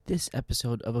This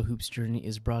episode of A Hoops Journey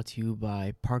is brought to you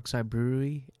by Parkside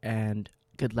Brewery and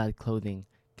Good Lad Clothing.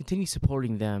 Continue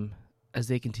supporting them as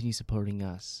they continue supporting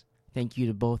us. Thank you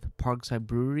to both Parkside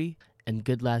Brewery and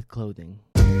Good Lad Clothing.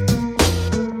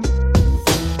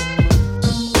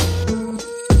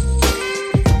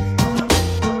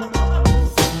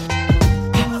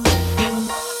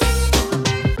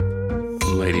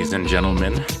 Ladies and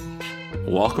gentlemen,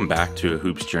 welcome back to A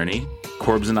Hoops Journey.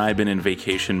 Corbs and I have been in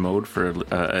vacation mode for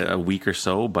a week or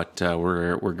so, but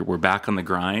we're back on the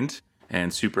grind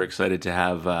and super excited to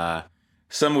have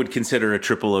some would consider a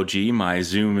triple OG. My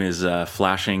Zoom is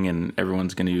flashing and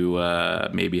everyone's going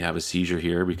to maybe have a seizure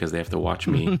here because they have to watch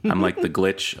me. I'm like the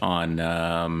glitch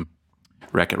on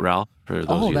Wreck-It Ralph for those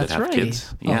of you that have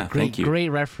kids. Yeah, thank you. Great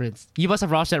reference. You must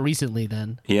have watched that recently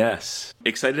then. Yes.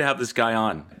 Excited to have this guy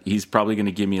on. He's probably going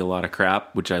to give me a lot of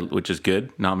crap, which is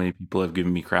good. Not many people have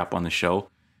given me crap on the show.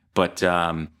 But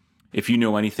if you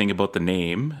know anything about the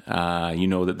name, you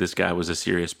know that this guy was a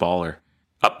serious baller.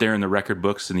 Up there in the record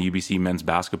books in the UBC men's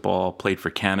basketball, played for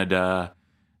Canada,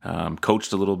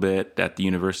 coached a little bit at the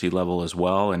university level as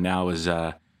well, and now is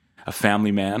a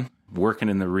family man, working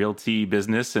in the realty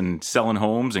business and selling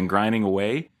homes and grinding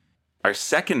away. Our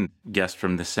second guest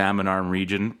from the Salmon Arm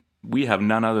region, we have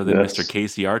none other than Mr.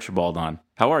 Casey Archibald on.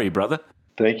 How are you, brother?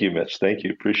 Thank you, Mitch. Thank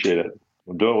you. Appreciate it.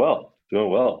 I'm doing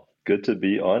well. Good to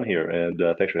be on here, and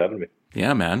thanks for having me.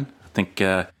 Yeah, man. I think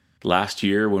last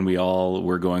year when we all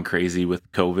were going crazy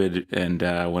with COVID and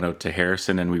went out to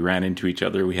Harrison and we ran into each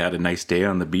other, we had a nice day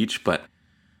on the beach, but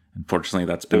unfortunately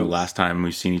that's been the last time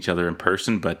we've seen each other in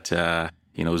person, but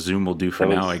Zoom will do for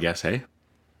now, I guess, hey?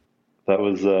 That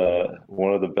was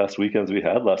one of the best weekends we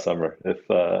had last summer.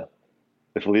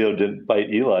 If Leo didn't bite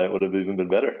Eli, it would have even been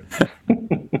better.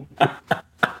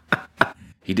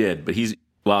 He did, but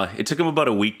it took him about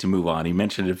a week to move on. He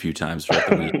mentioned it a few times throughout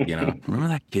the week, Remember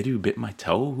that kid who bit my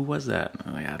toe? Who was that?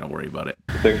 Oh, yeah, don't worry about it.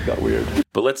 Things got weird.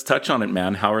 But let's touch on it,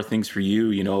 man. How are things for you?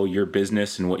 Your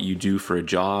business and what you do for a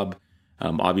job.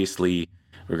 Obviously,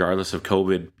 regardless of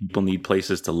COVID, people need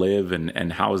places to live.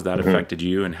 And how has that affected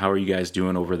you? And how are you guys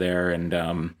doing over there? And,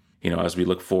 as we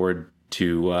look forward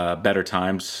to better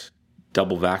times,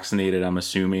 double vaccinated, I'm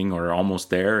assuming, or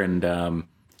almost there. And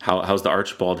how's the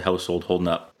Archibald household holding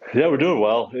up? Yeah, we're doing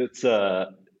well. It's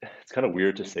kind of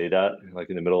weird to say that, like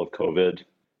in the middle of COVID.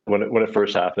 When it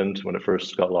first happened, when it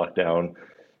first got locked down,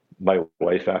 my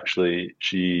wife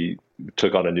she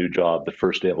took on a new job the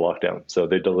first day of lockdown. So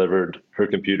they delivered her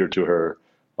computer to her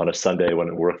on a Sunday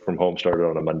when work from home started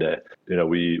on a Monday.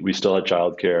 We still had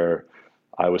childcare.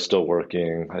 I was still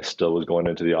working. I still was going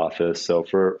into the office. So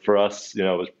for us, we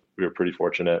were pretty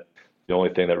fortunate. The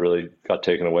only thing that really got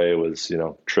taken away was,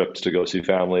 trips to go see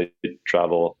family,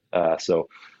 travel. So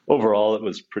overall, it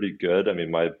was pretty good. I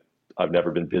mean, I've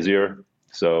never been busier.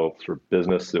 So for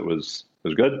business, it was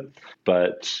good,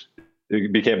 but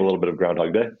it became a little bit of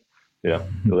Groundhog Day.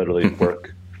 Literally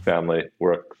work, family,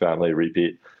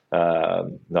 repeat.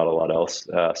 Not a lot else.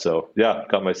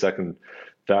 Got my second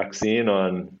vaccine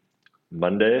on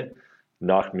Monday,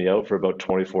 knocked me out for about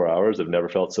 24 hours. I've never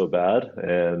felt so bad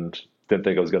and didn't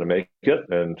think I was going to make it.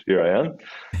 And here I am.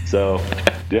 So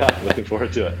looking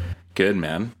forward to it. Good,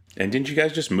 man. And didn't you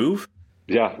guys just move?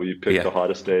 Yeah, we picked the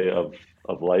hottest day of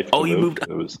life. You moved?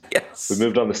 We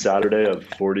moved on the Saturday of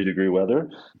 40-degree weather.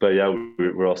 But yeah,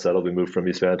 we're all settled. We moved from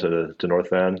East Van to North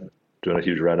Van, doing a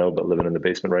huge reno, but living in the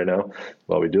basement right now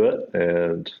while we do it.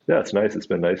 And yeah, it's nice. It's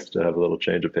been nice to have a little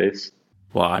change of pace.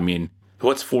 Well, I mean,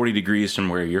 what's 40 degrees from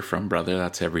where you're from, brother?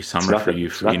 That's every summer for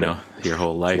you, your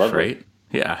whole life, right?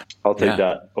 Yeah. I'll take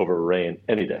that over rain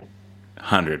any day.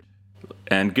 100.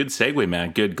 And good segue,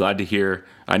 man. Good. Glad to hear.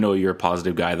 I know you're a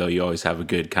positive guy, though. You always have a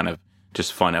good kind of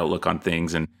just fun outlook on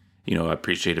things. And, I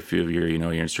appreciate a few of your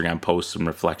Instagram posts and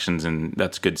reflections, and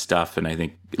that's good stuff. And I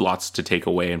think lots to take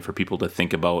away and for people to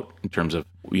think about in terms of,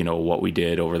 what we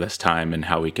did over this time and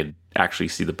how we could actually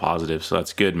see the positive. So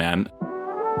that's good, man.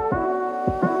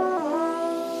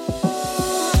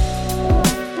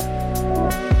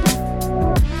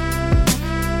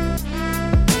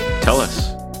 Tell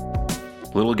us,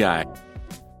 little guy,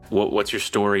 what's your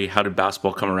story? How did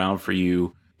basketball come around for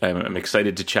you? I'm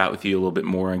excited to chat with you a little bit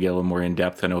more and get a little more in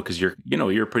depth. I know because you're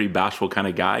a pretty bashful kind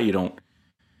of guy. You're not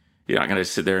going to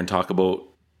sit there and talk about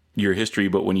your history,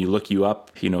 but when you look you up,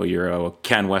 you're a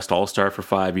Can West All-Star for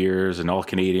 5 years, an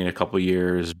All-Canadian a couple of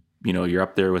years. You're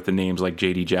up there with the names like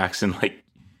J.D. Jackson. Like,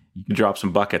 you can drop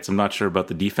some buckets. I'm not sure about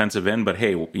the defensive end, but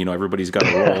hey, everybody's got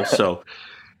a role. So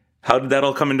how did that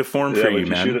all come into form for you,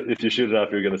 man? If you shoot it off,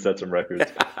 you're going to set some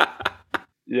records.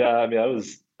 Yeah, I mean, I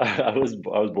was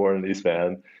born in East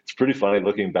Van. It's pretty funny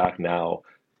looking back now.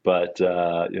 but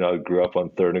I grew up on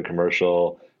 3rd and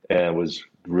Commercial and was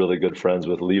really good friends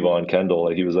with Levon Kendall.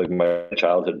 Like, he was like my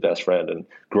childhood best friend. And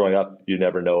growing up, you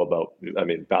never know about. I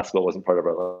mean, basketball wasn't part of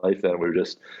our life then.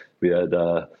 We had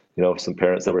some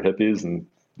parents that were hippies and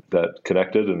that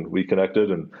connected, and we connected,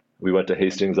 and we went to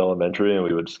Hastings Elementary, and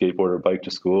we would skateboard or bike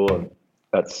to school. And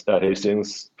at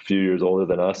Hastings, a few years older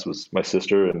than us, was my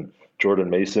sister and Jordan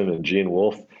Mason and Gene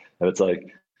Wolfe. And it's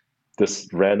like this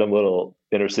random little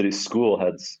inner city school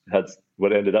had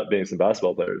what ended up being some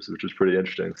basketball players, which was pretty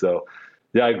interesting. So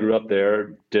yeah, I grew up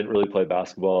there, didn't really play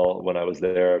basketball when I was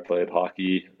there. I played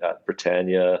hockey at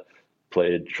Britannia,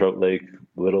 played Trout Lake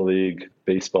Little League,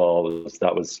 baseball.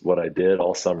 That was what I did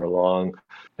all summer long.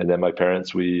 And then my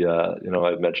parents,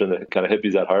 I mentioned, they're kind of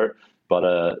hippies at heart, bought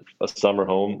a summer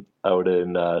home out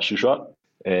in Shuswap.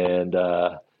 And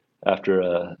after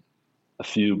a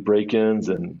few break-ins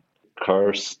and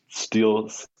car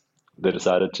steals, they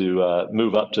decided to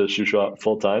move up to Shuswap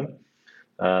full time.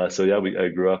 So yeah, I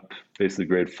grew up basically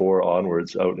grade 4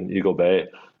 onwards out in Eagle Bay,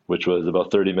 which was about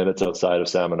 30 minutes outside of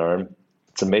Salmon Arm.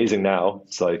 It's amazing now.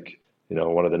 It's like,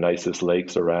 one of the nicest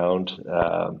lakes around.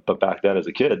 But back then as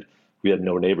a kid, we had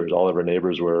no neighbors. All of our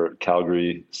neighbors were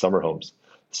Calgary summer homes.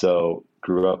 So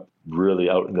grew up really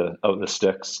out in the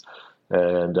sticks,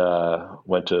 and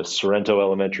went to Sorrento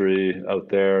Elementary out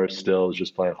there, still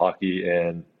just playing hockey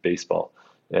and baseball.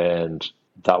 And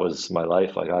that was my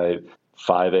life. Like,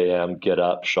 5 a.m., get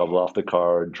up, shovel off the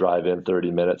car, drive in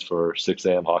 30 minutes for 6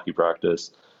 a.m. hockey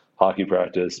practice,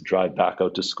 drive back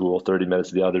out to school, 30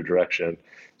 minutes the other direction.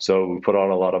 So we put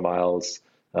on a lot of miles.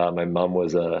 My mom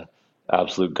was a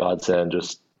absolute godsend,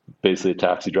 just basically a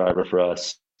taxi driver for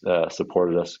us,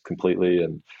 supported us completely.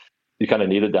 And you kind of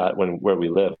needed that where we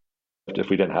lived. If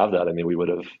we didn't have that, I mean, we would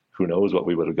have, who knows what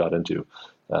we would have got into.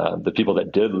 The people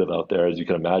that did live out there, as you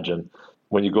can imagine,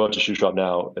 when you go out to Shuswap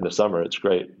now in the summer, it's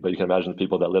great, but you can imagine the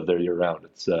people that live there year round.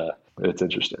 It's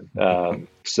interesting.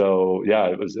 So yeah,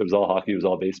 it was all hockey, it was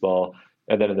all baseball.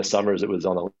 And then in the summers, it was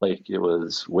on the lake. It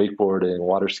was wakeboarding,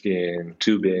 water skiing,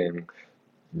 tubing,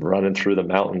 running through the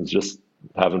mountains, just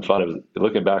having fun.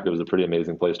 Looking back, it was a pretty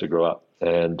amazing place to grow up.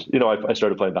 And, I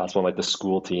started playing basketball in like the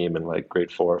school team in like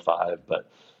grade 4 or 5, but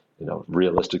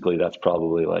realistically, that's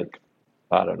probably like,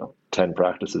 I don't know, 10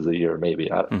 practices a year,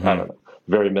 maybe. I don't know.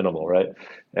 Very minimal, right?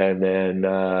 And then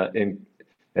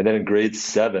in grade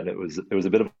 7, it was a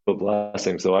bit of a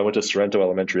blessing. So I went to Sorrento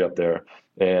Elementary up there,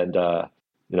 and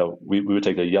we would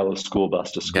take a yellow school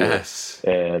bus to school. Yes.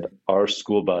 And our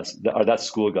school bus, that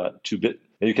school got too big.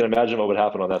 And you can imagine what would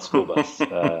happen on that school bus.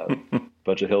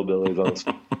 Bunch of hillbillies on the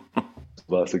school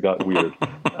bus. It got weird.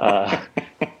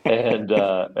 And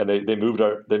they moved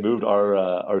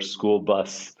our school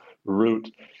bus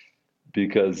route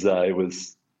because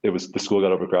the school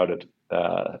got overcrowded.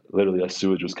 Literally, a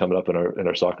sewage was coming up in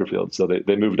our soccer field. So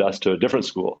they moved us to a different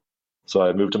school. So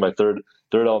I moved to my third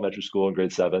elementary school in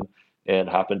grade 7, and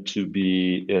happened to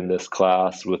be in this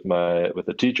class with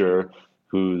a teacher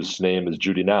whose name is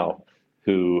Judy Now,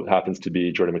 who happens to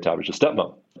be Jordan McTavish's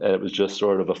stepmom. And it was just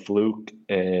sort of a fluke.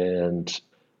 And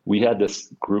we had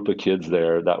this group of kids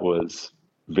there that was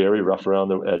very rough around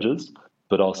the edges,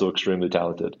 but also extremely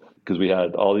talented, because we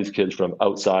had all these kids from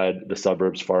outside the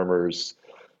suburbs, farmers,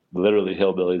 literally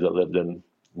hillbillies that lived in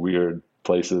weird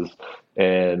places.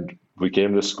 And we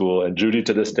came to school, and Judy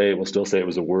to this day will still say it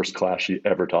was the worst class she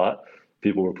ever taught.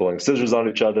 People were pulling scissors on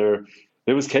each other.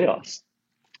 It was chaos.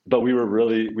 But we were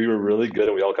really good,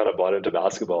 and we all kind of bought into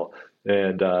basketball.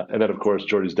 And then, of course,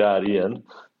 Jordy's dad, Ian,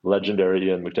 legendary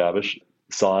Ian McTavish,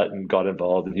 saw it and got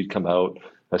involved, and he'd come out.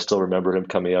 I still remember him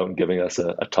coming out and giving us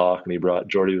a talk, and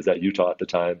Jordy was at Utah at the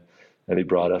time, and he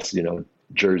brought us,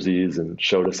 jerseys and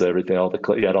showed us everything.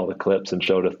 He had all the clips and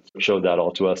showed that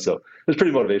all to us. So it was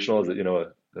pretty motivational as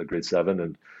a grade 7,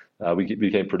 and we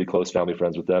became pretty close family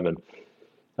friends with them. And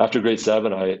after grade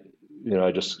 7, I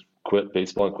just quit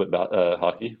baseball and quit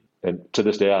hockey. And to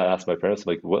this day, I ask my parents,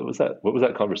 like, what was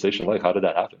that conversation like? How did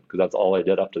that happen? Because that's all I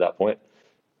did up to that point.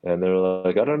 And they were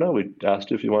like, I don't know. We asked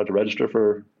you if you wanted to register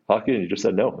for hockey, and you just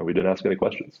said no, and we didn't ask any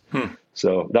questions.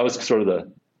 So that was sort of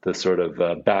the sort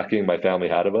of backing my family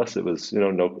had of us. It was,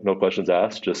 no questions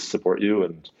asked, just support you.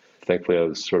 And thankfully, I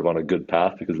was sort of on a good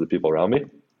path because of the people around me.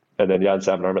 And then, in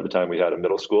Salmon Arm at the time, we had a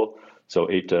middle school, so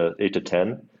 8 to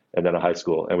 10, and then a high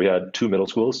school. And we had 2 middle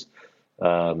schools.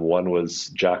 One was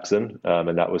Jackson,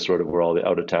 and that was sort of where all the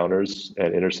out-of-towners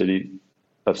and inner city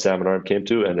of Salmon Arm came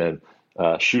to. And then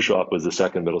Shuswap was the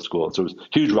second middle school. So it was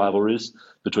huge rivalries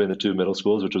between the 2 middle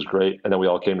schools, which was great. And then we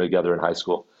all came together in high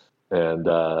school. And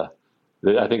I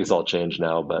think it's all changed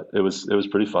now, but it was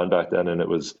pretty fun back then.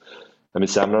 And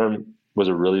Salmon Arm was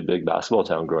a really big basketball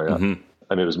town growing up.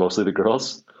 I mean, it was mostly the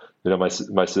girls.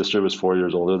 My sister was 4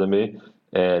 years older than me,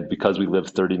 and because we lived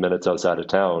 30 minutes outside of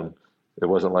town, it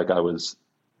wasn't like I was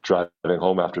driving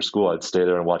home after school. I'd stay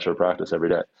there and watch her practice every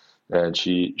day. And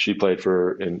she played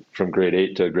from grade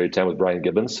 8 to grade 10 with Brian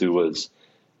Gibbons, who was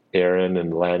Aaron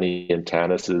and Lanny and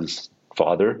Tanis's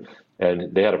father.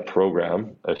 And they had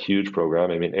a huge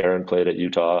program. I mean, Aaron played at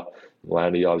Utah,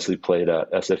 Lanny obviously played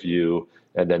at SFU,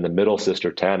 and then the middle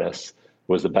sister Tanis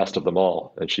was the best of them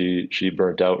all, and she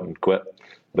burnt out and quit,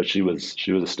 but she was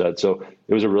a stud. So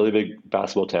it was a really big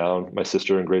basketball town. My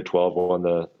sister in grade 12 won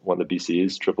the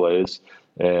BCs, Triple A's,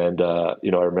 and I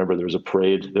remember there was a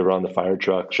parade. They were on the fire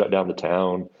truck, shut down the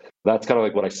town. That's kind of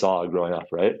like what I saw growing up,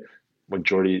 right? When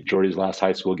Jordy's last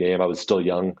high school game, I was still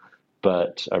young,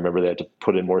 but I remember they had to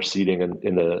put in more seating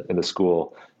in the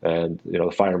school, and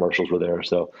the fire marshals were there,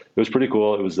 so it was pretty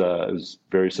cool. It was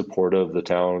very supportive of the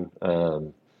town.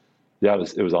 Yeah,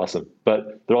 it was awesome.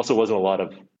 But there also wasn't a lot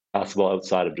of basketball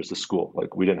outside of just the school.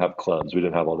 Like, we didn't have clubs, we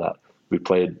didn't have all that. We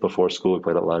played before school, we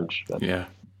played at lunch. But. Yeah.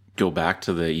 Go back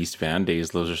to the East Van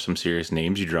days. Those are some serious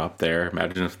names you dropped there.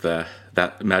 Imagine if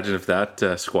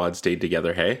that squad stayed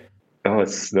together. Hey. Oh,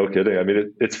 it's no kidding. I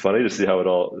mean, it's funny to see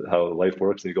how life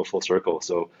works and you go full circle.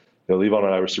 So, Levon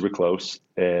and I were super close.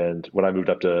 And when I moved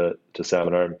up to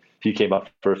Salmon Arm, he came up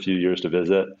for a few years to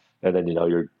visit. And then,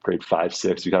 you're grade 5,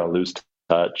 6, you kind of lose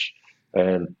touch.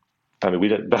 And I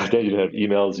mean, back then you didn't have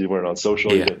emails, you weren't on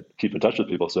social, You didn't keep in touch with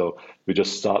people. So we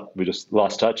just stopped, we just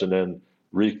lost touch, and then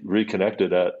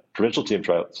reconnected at provincial team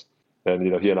tryouts. And,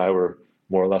 he and I were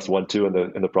more or less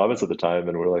 1-2 in the province at the time.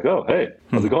 And we're like, oh, hey,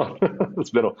 how's it going? It's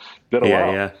been a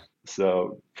while. Yeah.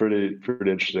 So pretty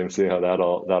interesting seeing how that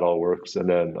all works. And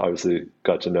then obviously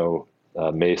got to know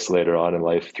Mace later on in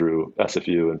life through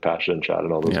SFU and Passion, Chad,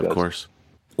 and all those guys. Of course.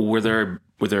 Were there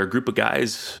a group of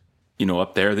guys,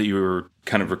 up there that you were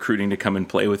kind of recruiting to come and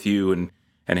play with you and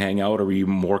hang out, or were you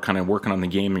more kind of working on the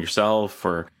game yourself?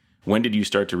 Or when did you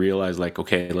start to realize, like,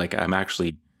 okay, like I'm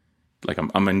actually, like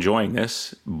I'm enjoying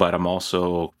this, but I'm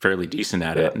also fairly decent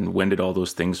at it? And when did all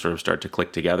those things sort of start to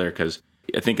click together? Because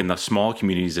I think in the small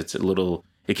communities,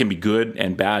 it can be good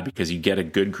and bad, because you get a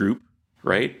good group,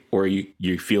 right? Or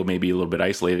you feel maybe a little bit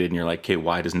isolated and you're like, okay,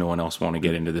 why does no one else want to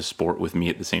get into this sport with me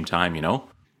at the same time,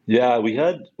 Yeah, we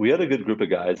had a good group of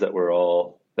guys that were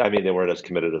all, I mean, they weren't as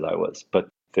committed as I was, but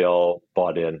they all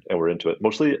bought in and were into it.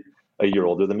 Mostly a year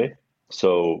older than me.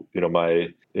 So,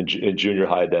 in junior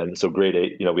high then, so grade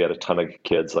 8, we had a ton of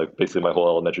kids, like basically my whole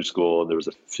elementary school. There was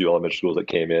a few elementary schools that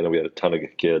came in, and we had a ton of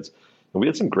kids. And we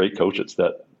had some great coaches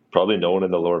that probably no one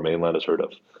in the Lower Mainland has heard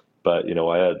of. But,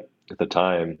 I had, at the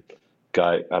time,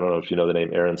 guy, I don't know if you know the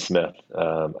name Aaron Smith.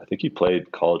 I think he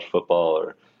played college football,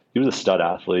 or he was a stud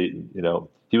athlete.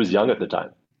 He was young at the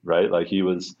time, right? Like, he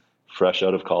was fresh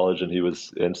out of college and he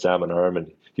was in Salmon Arm,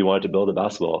 and he wanted to build a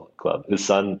basketball club.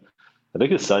 I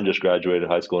think his son just graduated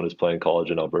high school and is playing college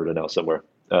in Alberta now somewhere.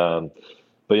 But,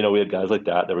 we had guys like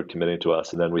that were committing to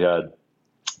us. And then we had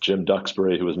Jim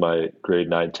Duxbury, who was my grade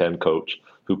 9-10 coach,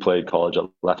 who played college at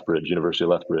Lethbridge, University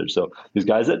of Lethbridge. So these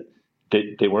guys that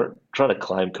they weren't trying to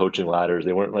climb coaching ladders.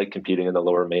 They weren't like competing in the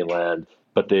Lower Mainland,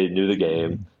 but they knew the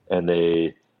game, and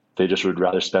they just would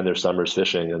rather spend their summers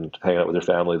fishing and hanging out with their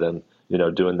family than,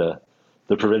 doing the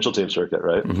provincial team circuit.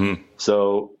 Right. Mm-hmm.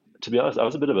 So to be honest, I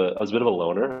was a bit of a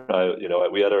loner.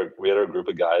 We had our group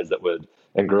of guys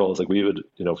and girls, like we would,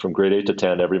 from grade 8 to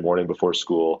 10 every morning before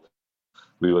school,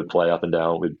 we would play up and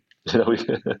down. We'd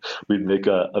make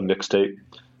a mixtape.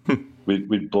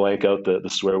 We'd blank out the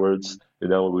swear words,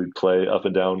 we'd play up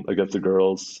and down against the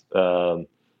girls,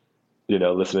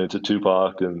 listening to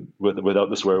Tupac and without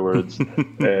the swear words.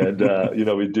 And,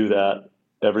 we'd do that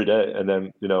every day. And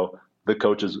then, the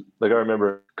coaches, like I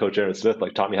remember Coach Aaron Smith,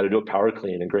 like taught me how to do a power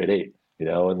clean in grade 8,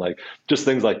 and like just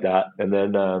things like that. And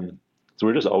then, so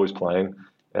we're just always playing.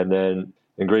 And then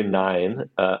in grade 10,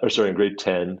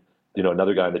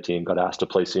 another guy on the team got asked to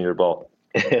play senior ball,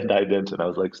 and I didn't. And I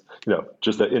was like,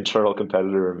 just the internal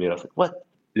competitor in me. And I was like, what?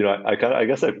 I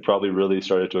guess I probably really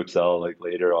started to excel like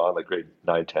later on, like grade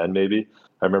 9, 10, maybe.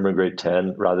 I remember in grade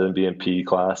 10, rather than be in PE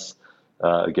class,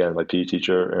 again, my PE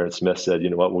teacher, Aaron Smith, said,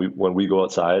 when we go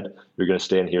outside, you're going to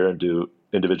stay in here and do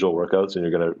individual workouts, and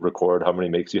you're going to record how many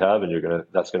makes you have, and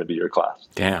that's going to be your class.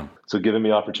 Damn. So giving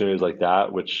me opportunities like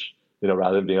that, which,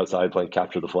 rather than being outside playing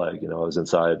capture the flag, I was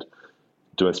inside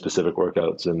doing specific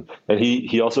workouts. And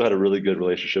he also had a really good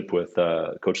relationship with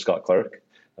Coach Scott Clark.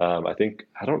 I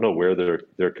don't know where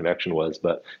their connection was,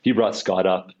 but he brought Scott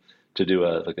up to do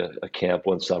a camp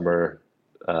one summer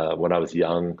when I was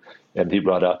young, and he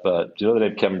brought up, do you know the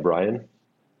name Kevin Bryan?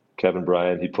 Kevin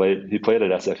Bryan. He played at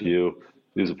SFU.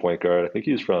 He was a point guard. I think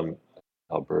he was from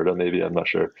Alberta, maybe. I'm not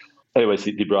sure. anyways,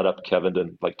 he brought up Kevin,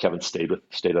 and like Kevin stayed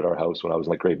at our house when I was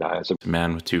in like grade 9. So It's a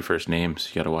man with two first names.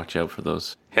 You got to watch out for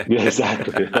those. yeah,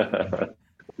 exactly.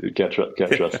 You can't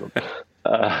trust them.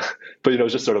 But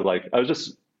it's just sort of like I was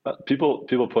just people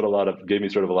gave me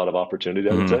sort of a lot of opportunity,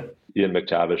 I would say. Ian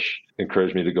McTavish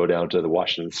encouraged me to go down to the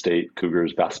Washington State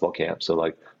Cougars basketball camp. So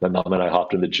like my mom and I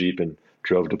hopped in the Jeep and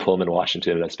drove to Pullman,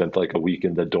 Washington, and I spent like a week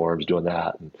in the dorms doing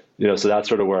that. And so that's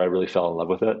sort of where I really fell in love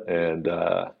with it. And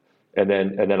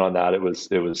then on that it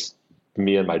was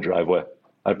me and my driveway.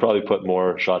 I probably put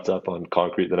more shots up on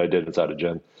concrete than I did inside a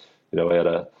gym. We had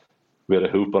a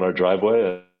hoop on our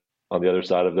driveway. And on the other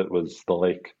side of it was the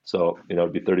lake. So,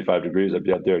 it'd be 35 degrees. I'd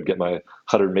be out there, I'd get my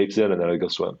 100 makes in, and then I'd go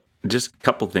swim. Just a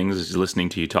couple things listening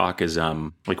to you talk is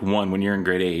like one, when you're in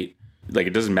grade 8, like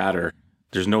it doesn't matter.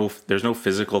 There's no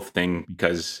physical thing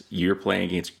because you're playing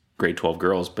against grade 12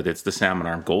 girls, but it's the Salmon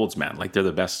Arm Golds, man. Like they're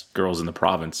the best girls in the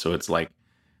province. So it's like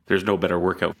there's no better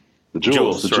workout. The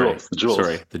jewels. Sorry,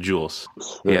 the jewels.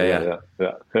 Yeah.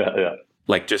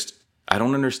 Like just I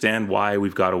don't understand why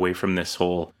we've got away from this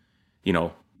whole,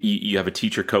 you have a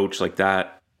teacher coach like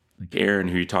that, like Aaron,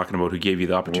 who you're talking about, who gave you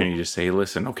the opportunity to say,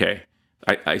 listen, okay,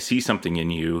 I see something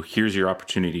in you. Here's your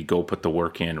opportunity. Go put the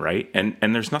work in, right? And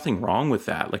there's nothing wrong with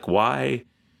that. Like why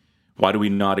do we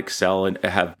not excel and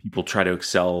have people try to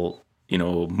excel,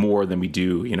 more than we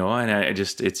do, and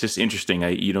it's just interesting.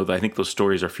 I think those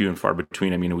stories are few and far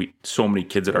between. I mean, so many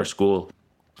kids at our school.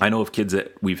 I know of kids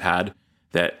that we've had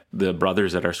that the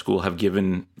brothers at our school have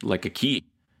given like a key,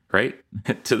 right,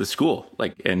 to the school,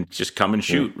 like, and just come and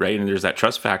shoot, right? And there's that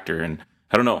trust factor, and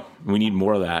I don't know, we need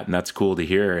more of that, and that's cool to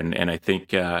hear. And I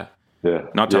think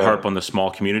not to harp on the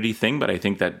small community thing, but I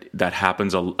think that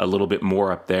happens a little bit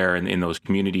more up there in those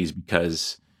communities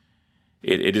because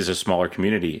it is a smaller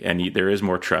community and there is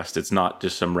more trust. It's not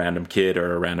just some random kid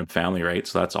or a random family, right?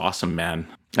 So that's awesome, man.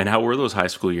 And how were those high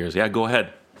school years? Yeah, go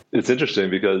ahead. It's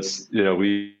interesting because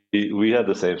we had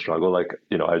the same struggle. Like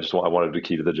I wanted to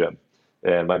key to the gym,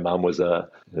 and my mom was a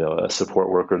support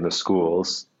worker in the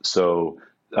schools. So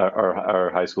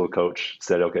our high school coach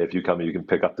said, okay, if you come, you can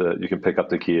pick up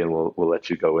the key, and we'll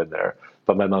let you go in there.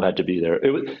 But my mom had to be there.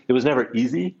 It was never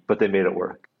easy, but they made it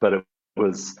work. But it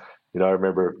was, I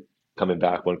remember coming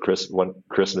back one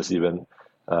Christmas even.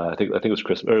 I think it was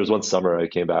Christmas. Or it was one summer I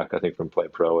came back, I think, from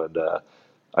playing pro, and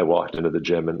I walked into the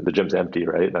gym, and the gym's empty,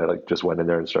 right? And I just went in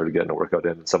there and started getting a workout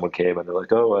in. And someone came and they're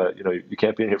like, "Oh, you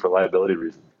can't be in here for liability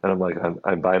reasons." And I'm like,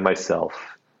 "I'm by myself,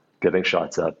 getting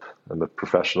shots up. I'm a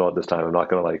professional at this time. I'm not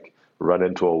going to like run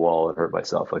into a wall and hurt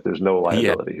myself. Like there's no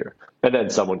liability here." And then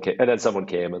someone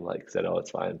came and like said, "Oh,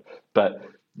 it's fine." But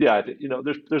yeah,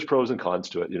 there's pros and cons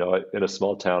to it. In a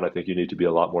small town, I think you need to be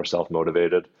a lot more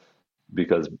self-motivated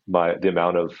because the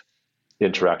amount of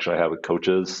interaction I have with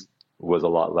coaches was a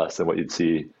lot less than what you'd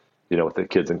see, with the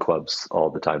kids in clubs all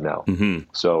the time now. Mm-hmm.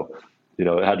 So,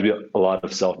 it had to be a lot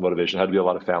of self-motivation, it had to be a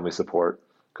lot of family support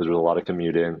because there was a lot of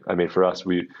commuting. I mean, for us,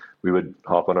 we would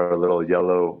hop on our little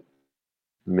yellow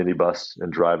minibus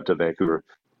and drive to Vancouver,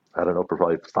 I don't know, for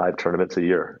probably 5 tournaments a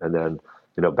year. And then,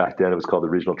 back then it was called the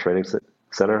Regional Training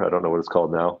Center. I don't know what it's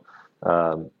called now,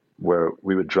 where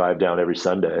we would drive down every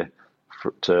Sunday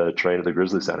to train at the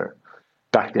Grizzly Center.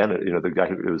 Back then, the guy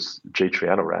it was Jay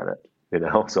Triano ran it.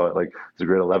 So like it's a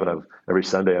grade 11. Every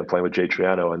Sunday I'm playing with Jay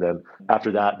Triano, and then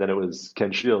after that, then it was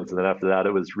Ken Shields, and then after that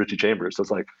it was Richie Chambers. So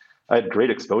it's like I had great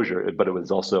exposure, but it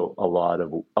was also a lot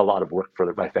of work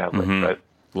for my family, right?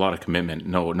 A lot of commitment,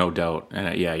 no doubt.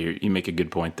 And you make a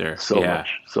good point there. So much.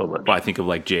 Well, I think of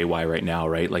like JY right now,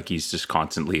 right? Like he's just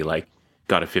constantly like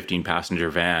got a 15-passenger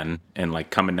van and like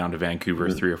coming down to Vancouver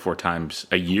 3 or 4 times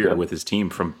a year with his team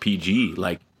from PG,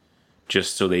 like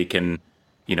just so they can.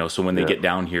 So when they get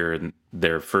down here and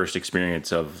their first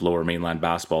experience of lower mainland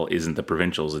basketball isn't the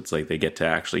provincials, it's like they get to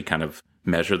actually kind of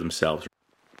measure themselves.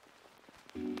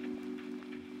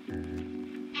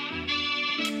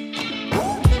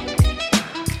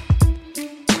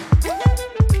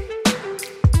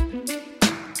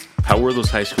 How were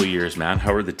those high school years, man?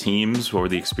 How were the teams? What were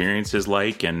the experiences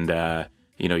like? And,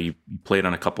 you played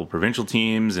on a couple provincial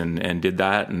teams and did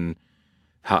that. And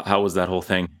how was that whole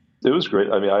thing? It was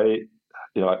great. I mean,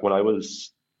 when I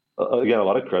was, again, a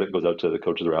lot of credit goes out to the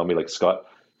coaches around me. Like Scott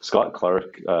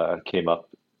Clark came up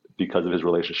because of his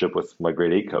relationship with my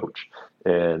grade 8 coach,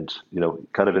 and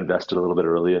kind of invested a little bit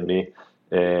early in me.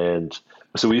 And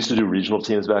so we used to do regional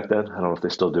teams back then. I don't know if they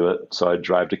still do it. So I'd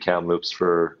drive to Kamloops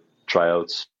for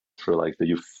tryouts for like the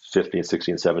U15,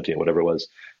 16, 17, whatever it was.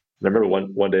 And I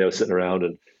remember one day I was sitting around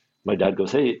and my dad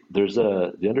goes, "Hey, there's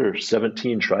the under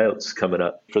 17 tryouts coming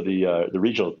up for the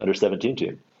regional under 17 team."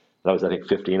 And I was, I think,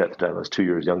 15 at the time. I was 2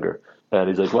 years younger. And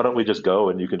he's like, "Why don't we just go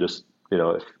and you can just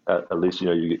if at least,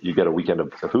 you get a weekend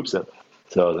of hoops in.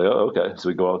 So I was like, oh, okay. So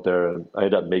we go out there, and I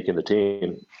ended up making the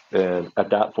team. And at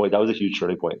that point, that was a huge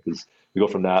turning point, because we go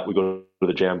from that, we go to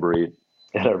the Jamboree.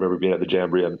 And I remember being at the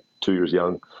Jamboree. I'm 2 years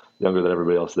younger than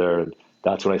everybody else there. And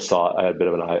that's when I had a bit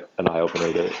of an eye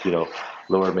opener to,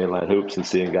 lower mainland hoops and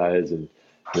seeing guys. And,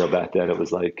 back then it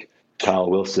was like Kyle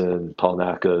Wilson, Paul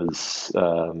Nakas,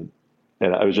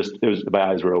 and my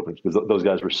eyes were open, because those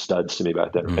guys were studs to me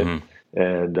back then, right? Mm-hmm.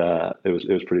 And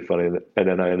it was pretty funny. And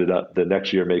then I ended up the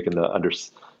next year making the under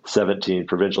 17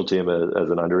 provincial team as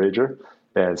an underager,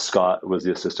 and Scott was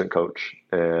the assistant coach,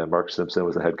 and Mark Simpson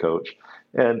was the head coach.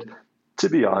 And to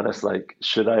be honest, like,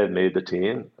 should I have made the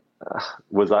team?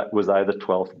 Was I the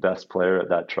 12th best player at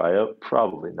that tryout?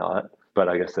 Probably not. But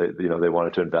I guess they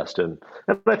wanted to invest in,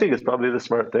 and I think it's probably the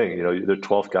smart thing. The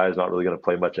 12th guy is not really going to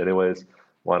play much anyways.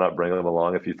 Why not bring them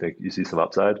along if you think you see some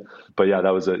upside? But yeah, that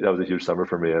was a huge summer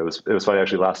for me. It was funny,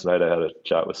 actually. Last night I had a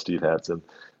chat with Steve Hansen,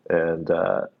 and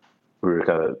we were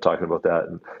kind of talking about that.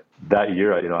 And that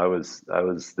year, I was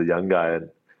the young guy, and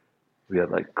we had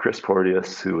like Chris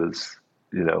Porteous, who was,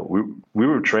 we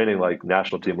were training like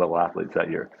national team level athletes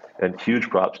that year. And huge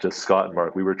props to Scott and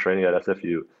Mark. We were training at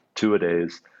SFU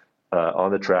 2-a-days,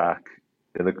 on the track,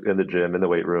 in the gym, in the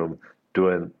weight room,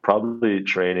 doing probably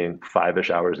training 5-ish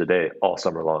hours a day all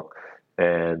summer long.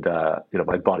 And,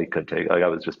 my body couldn't take it. Like, I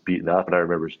was just beaten up. And I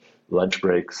remember lunch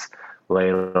breaks,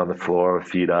 laying on the floor with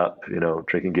feet up,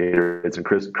 drinking Gatorades, and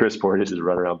Chris Porteous is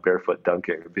running around barefoot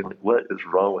dunking, and being like, what is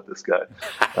wrong with this guy?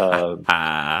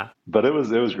 But it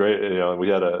was great. We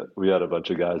had a bunch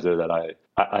of guys there that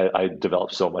I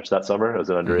developed so much that summer as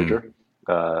an underager.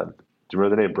 Mm-hmm. Do you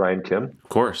remember the name Brian Kim? Of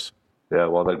course. Yeah,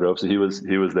 Walnut Grove. So he was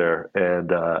there,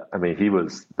 and he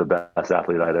was the best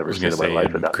athlete I'd ever seen in my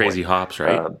life at that crazy point. Hops,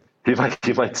 right?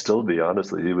 He might still be,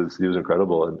 honestly. He was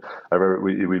incredible, and I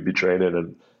remember we'd be training,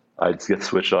 and I'd get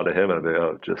switched on to him, and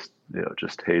I'd be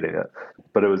just hating it.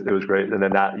 But it was great. And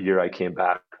then that year I came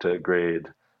back to grade,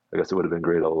 I guess it would have been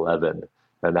grade 11,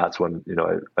 and that's when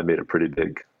I made a pretty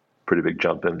big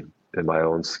jump in my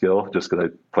own skill, just because I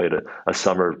played a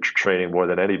summer training more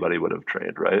than anybody would have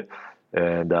trained, right?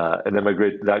 And then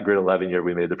grade 11 year,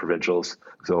 we made the provincials.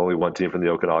 So only one team from the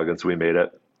Okanagan, so we made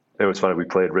it. It was funny. We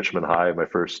played Richmond High,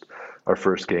 our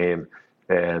first game.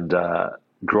 And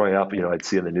growing up, I'd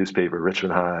see in the newspaper,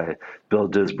 Richmond High, Bill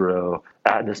Disbrow,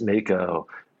 Atnas Mako,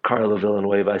 Carla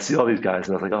Villanueva. I see all these guys,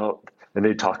 and I was like, oh. And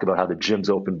they'd talk about how the gyms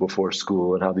opened before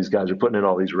school and how these guys are putting in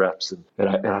all these reps. And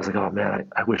I was like, oh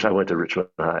man, I wish I went to Richmond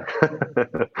High.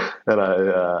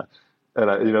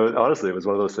 And honestly, it was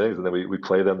one of those things. And then we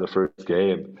played them the first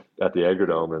game at the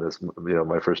Agrodome, and it's,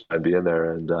 my first time being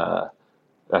there. And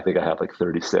I think I had like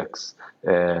 36,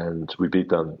 and we beat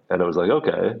them. And it was like,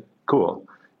 okay, cool.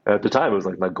 And at the time, it was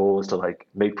like my goal was to like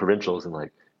make provincials and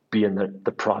like be in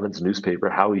the province newspaper.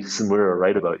 Howie Simura will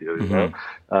write about you,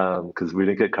 because we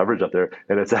didn't get coverage up there.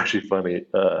 And it's actually funny.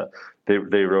 They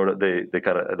wrote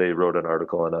an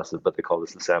article on us, but they called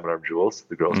us the Salmon Arm Jewels,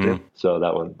 the girls' team. So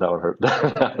that one hurt.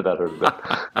 That hurt a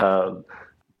bit.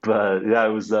 But yeah,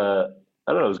 it was. I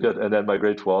don't know. It was good. And then my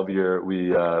grade 12 year, we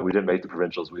didn't make the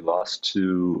provincials. We lost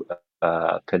to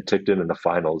Penticton in the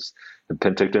finals. And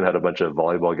Penticton had a bunch of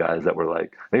volleyball guys that were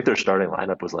like, I think their starting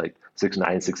lineup was like 6'9",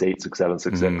 6'8",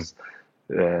 6'7",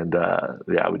 6'6". And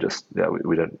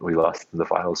we lost in the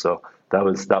finals. So that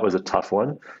was a tough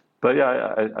one. But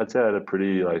yeah, I'd say I had a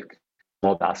pretty like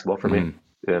small basketball for me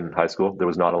in high school. There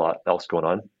was not a lot else going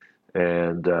on,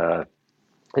 and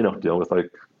dealing with like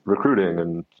recruiting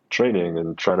and training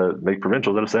and trying to make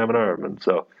provincials out of Salmon Arm. And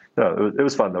so it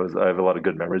was fun. I have a lot of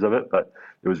good memories of it, but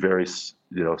it was very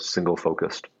single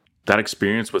focused. That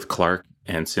experience with Clark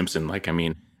and Simpson, like, I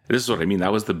mean, this is what I mean.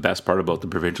 That was the best part about the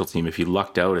provincial team. If you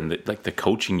lucked out and the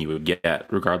coaching you would get,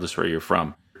 regardless where you're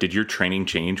from. Did your training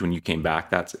change when you came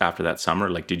back after that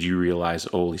summer? Like, did you realize,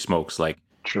 holy smokes, like...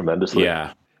 Tremendously.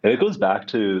 Yeah. And it goes back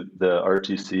to the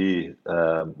RTC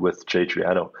with Jay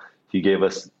Triano. He gave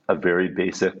us a very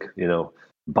basic,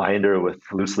 binder with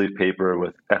loose leaf paper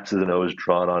with X's and O's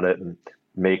drawn on it, and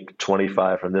make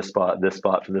 25 from this spot,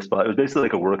 from this spot. It was basically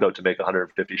like a workout to make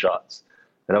 150 shots.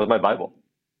 And that was my Bible,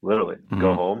 literally.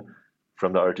 Go home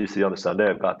from the RTC on the Sunday,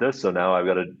 I've got this. So now I've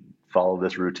got to follow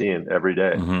this routine every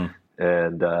day.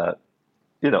 And,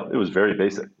 it was very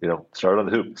basic, start on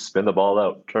the hoop, spin the ball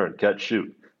out, turn, catch,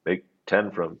 shoot, make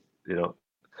 10 from, it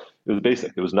was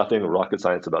basic. There was nothing rocket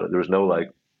science about it. There was no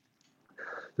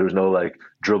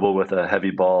dribble with a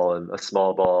heavy ball and a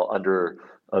small ball under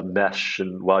a mesh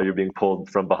and while you're being pulled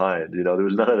from behind, there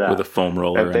was none of that. With a foam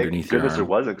roller underneath your arm. There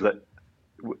wasn't, because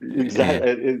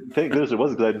Exactly. Thank goodness it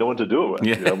wasn't, because I had no one to do it with.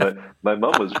 You know, Yeah. my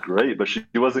mom was great, but she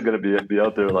wasn't going to be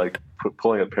out there like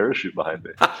pulling a parachute behind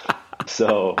me.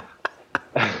 So,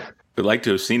 Would like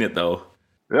to have seen it though.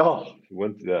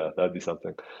 yeah, that'd be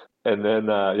something. And then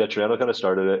yeah, Toronto kind of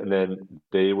started it, and then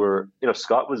they were,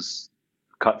 Scott was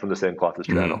cut from the same cloth as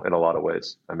Hmm. Toronto in a lot of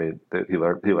ways. I mean, he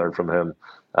learned from him.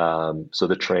 So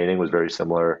the training was very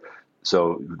similar.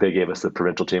 So they gave us the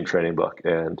provincial team training book,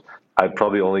 and I'm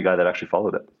probably the only guy that actually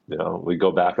followed it. We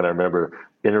go back, and I remember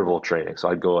interval training. So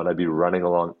I'd go and I'd be running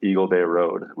along Eagle Bay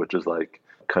Road, which is like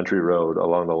country road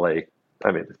along the lake.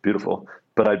 I mean, it's beautiful.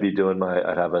 But I'd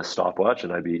have a stopwatch,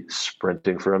 and I'd be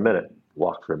sprinting for a minute,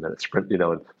 walk for a minute, sprint,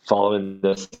 and following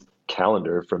this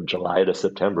calendar from July to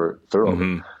September thoroughly.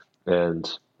 Hmm.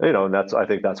 And, and I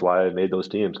think that's why I made those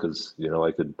teams, because,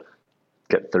 I could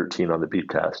get 13 on the beep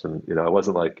test. And, it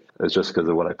wasn't like, it's just because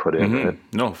of what I put in, Hmm. right?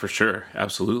 No, for sure.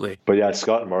 Absolutely. But yeah,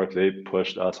 Scott and Mark, they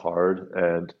pushed us hard,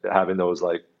 and having those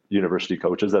like university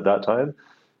coaches at that time,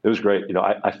 it was great.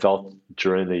 I felt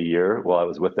during the year while I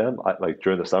was with them, like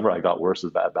during the summer, I got worse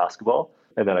at basketball.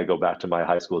 And then I go back to my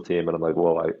high school team, and I'm like,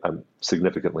 well, I'm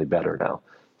significantly better now.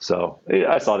 So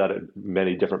I saw that at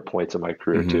many different points in my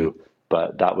career Hmm. too.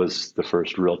 But that was the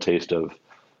first real taste of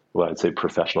what I'd say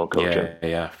professional coaching. Yeah,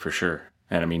 yeah, for sure.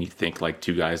 And I mean, you think like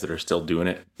two guys that are still doing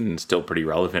it and still pretty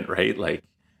relevant, right? Like,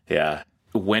 yeah.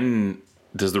 When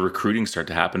does the recruiting start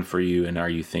to happen for you? And are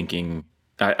you thinking,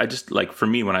 I just like, for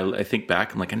me, when I think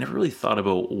back, I'm like, I never really thought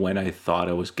about when I thought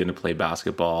I was going to play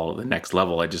basketball the next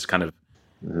level. It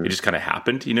Hmm. just kind of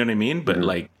happened. You know what I mean? But Hmm.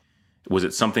 like, was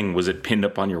it pinned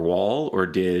up on your wall, or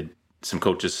did some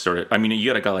coaches sort of, I mean, you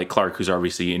got a guy like Clark who's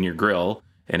obviously in your grill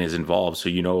and is involved. So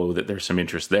you know that there's some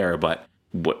interest there, but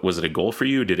what was it a goal for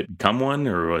you? Did it become one,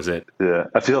 or was it? Yeah,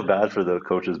 I feel bad for the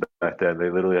coaches back then. They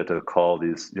literally had to call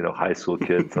these, high school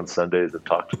kids on Sundays and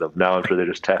talk to them. Now I'm sure they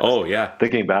just text. Oh yeah.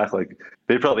 Thinking back, like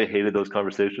they probably hated those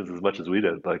conversations as much as we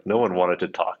did. Like no one wanted to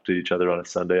talk to each other on a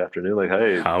Sunday afternoon. Like,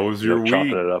 hey, How was your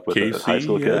chopping week, it up with a high Casey?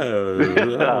 school kid. Yeah,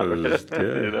 Yeah,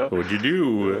 yeah. right. What'd you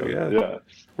do? Yeah, Yeah,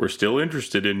 we're still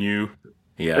interested in you.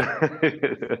 Yeah.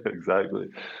 exactly.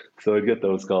 So I'd get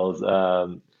those calls.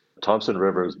 Thompson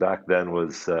Rivers back then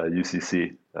was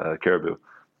UCC Caribou,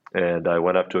 and I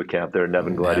went up to a camp there.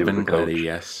 Nevin Gleddy was the Nevin Gleddy, coach.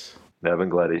 yes. Nevin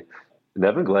Gleddy.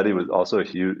 Nevin Gleddy was also a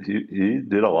huge. He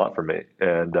did a lot for me,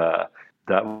 and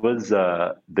that was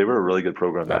they were a really good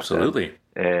program back then. Absolutely.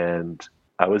 And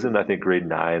I was in, I think, grade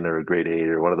 9 or grade 8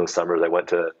 or one of those summers. I went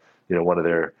to one of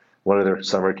their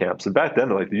summer camps, and back then,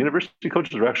 like the university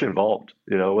coaches were actually involved.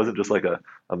 It wasn't just like a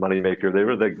money maker. They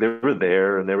were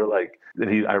there, and they were like.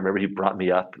 And I remember he brought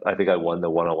me up. I think I won the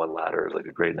one-on-one ladder, like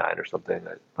a grade 9 or something.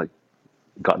 I like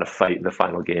got in a fight in the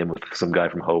final game with some guy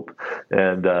from Hope,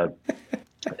 and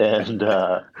and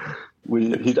I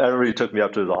remember he took me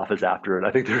up to his office after, and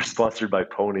I think they were sponsored by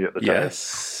Pony at the time.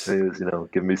 Yes. And he was,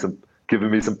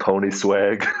 giving me some Pony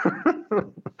swag,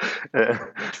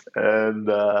 and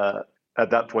at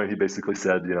that point he basically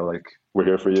said, like, we're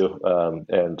here for you,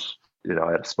 and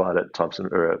I had a spot at Thompson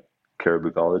or at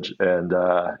Caribou College, and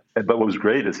but what was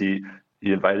great is he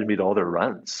invited me to all their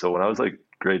runs. So when I was like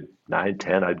grade 9,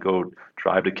 10, I'd go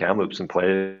drive to Kamloops and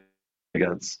play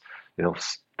against,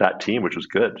 that team, which was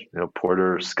good.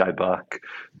 Porter, Skybuck,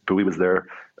 Bowie was there.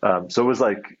 So it was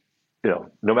like, no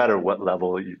matter what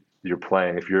level you're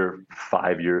playing, if you're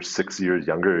 5 years, 6 years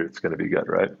younger, it's going to be good,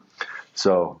 right?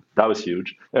 So that was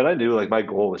huge. And I knew like my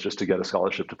goal was just to get a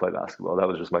scholarship to play basketball. That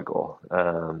was just my goal.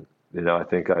 I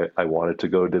think I wanted to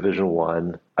go Division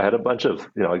One. I had a bunch of,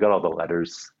 I got all the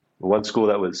letters. One school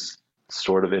that was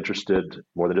sort of interested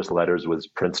more than just letters was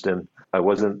Princeton. I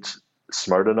wasn't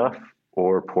smart enough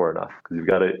or poor enough, because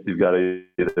you've got to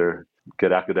either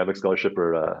get academic scholarship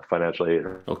or financial aid,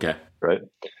 Okay. right?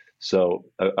 So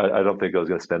I don't think I was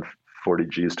going to spend 40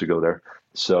 G's to go there.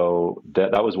 So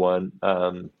that was one.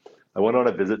 I went on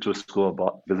a visit to a school in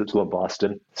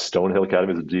Boston. Stonehill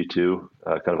Academy is a G2,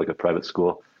 kind of like a private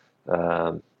school.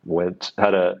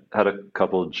 Had a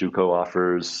couple of JUCO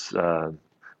offers.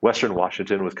 Western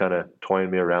Washington was kind of toying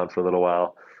me around for a little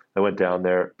while. I went down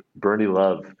there. Bernie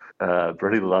Love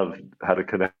had a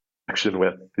connection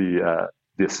with the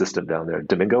assistant down there.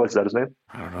 Domingo, is that his name?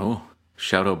 I don't know.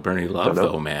 Shout out Bernie Don't Love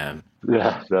know. though, man.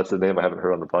 Yeah, that's the name I haven't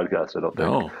heard on the podcast, I don't think.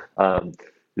 No.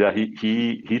 Yeah,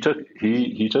 he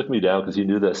took me down because he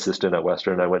knew the assistant at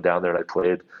Western. I went down there and I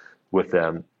played with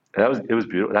them. And it was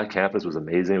beautiful. That campus was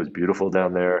amazing. It was beautiful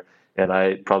down there, and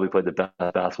I probably played the best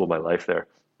basketball of my life there.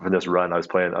 In this run, I was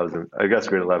in, I guess,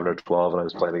 grade 11 or 12, and I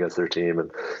was playing against their team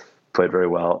and played very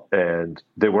well. And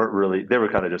they were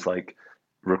kind of just like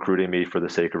recruiting me for the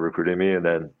sake of recruiting me. And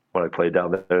then when I played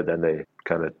down there, then they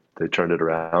turned it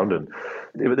around, and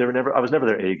I was never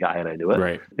their A guy, and I knew it.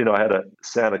 Right. I had a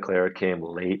Santa Clara came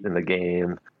late in the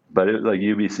game, but it was like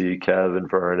UBC, Kev and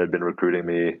Vern had been recruiting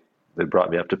me. They brought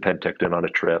me up to Penticton on a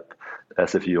trip.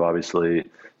 SFU, obviously.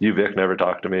 UVic never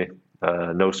talked to me.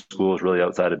 No schools really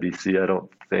outside of BC, I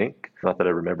don't think. Not that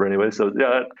I remember anyway. So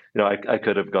yeah, I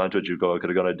could have gone to a JUCO. I could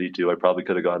have gone to D2. I probably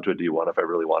could have gone to a D1 if I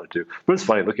really wanted to. But it's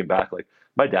funny looking back, like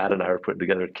my dad and I were putting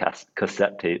together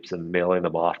cassette tapes and mailing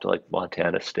them off to like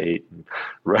Montana State and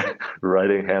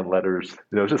writing hand letters.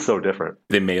 It's just so different.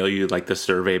 They mail you like the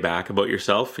survey back about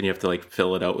yourself, and you have to like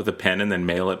fill it out with a pen and then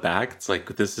mail it back. It's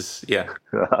like, this is, yeah.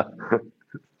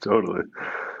 Totally.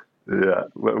 Yeah,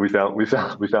 we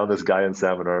found this guy in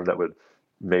Salmon Arm that would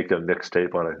make a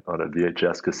mixtape on a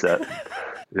VHS cassette,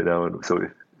 and so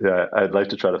I'd like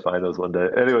to try to find those one day.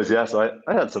 Anyways, yeah, so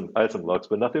I had some looks,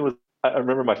 but nothing was. I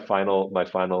remember my final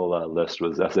list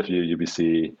was SFU,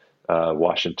 UBC,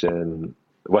 Western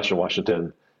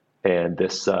Washington, and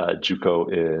this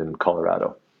JUCO in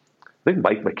Colorado. I think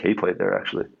Mike McKay played there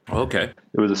actually. Okay.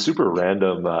 It was a super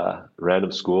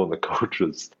random school, and the coach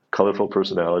was colorful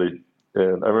personality.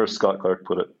 And I remember Scott Clark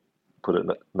put it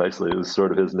nicely. It was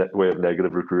sort of his way of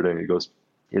negative recruiting. He goes,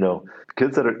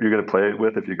 kids that you're going to play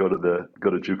with if you go to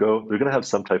JUCO, they're going to have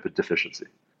some type of deficiency.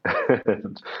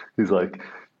 And he's like,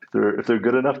 if they're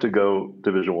good enough to go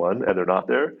Division I and they're not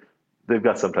there, they've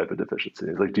got some type of deficiency.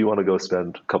 He's like, do you want to go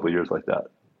spend a couple of years like that?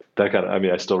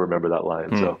 I still remember that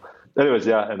line. So anyways,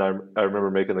 yeah. And I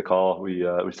remember making the call. We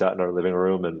sat in our living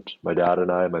room, and my dad and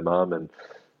I and my mom, and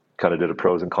kind of did a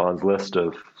pros and cons list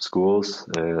of schools.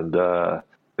 And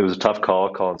it was a tough call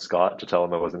calling Scott to tell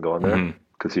him I wasn't going there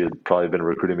because he had probably been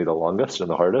recruiting me the longest and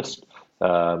the hardest.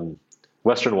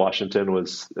 Western Washington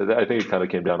was, I think it kind of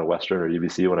came down to Western or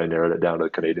UBC when I narrowed it down to a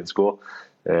Canadian school.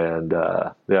 And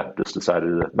just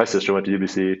decided my sister went to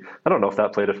UBC. I don't know if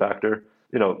that played a factor.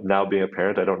 Now being a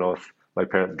parent, I don't know if my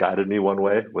parents guided me one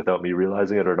way without me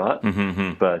realizing it or not.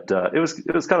 But it was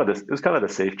kind of the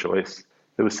safe choice.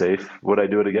 It was safe. Would I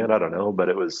do it again? I don't know, but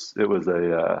it was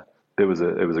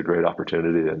a great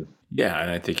opportunity. And yeah,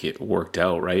 and I think it worked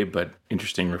out, right? But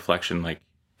interesting reflection, like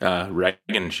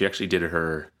Reagan, she actually did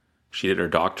her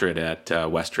doctorate at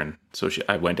Western. So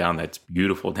I went down. That's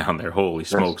beautiful down there. Holy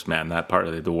smokes, man! That part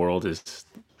of the world is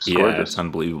it's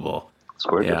unbelievable. It's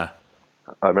gorgeous. Yeah.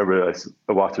 I remember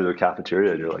I walked through the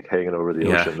cafeteria, and you're like hanging over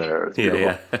the ocean there. It's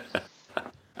beautiful. Yeah.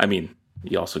 I mean,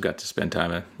 you also got to spend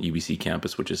time at UBC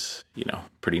campus, which is,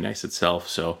 pretty nice itself.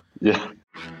 So yeah.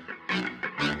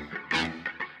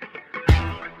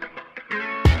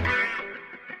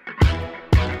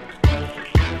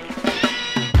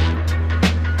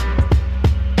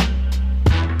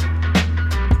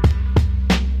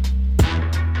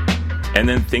 And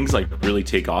then things like really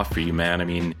take off for you, man. I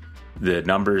mean, the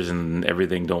numbers and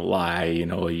everything don't lie.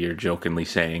 You're jokingly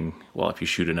saying, well, if you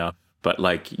shoot enough, but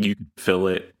like you fill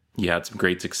it. You had some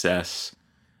great success.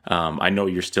 I know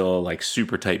you're still like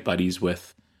super tight buddies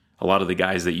with a lot of the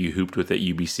guys that you hooped with at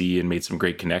UBC and made some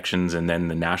great connections. And then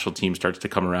the national team starts to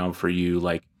come around for you.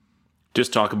 Like,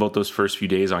 just talk about those first few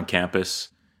days on campus,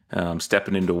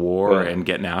 stepping into war and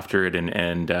getting after it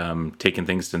and taking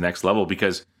things to the next level.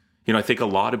 Because, I think a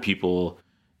lot of people,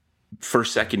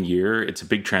 first, second year, it's a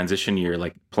big transition year.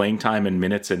 Like playing time and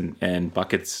minutes and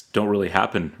buckets don't really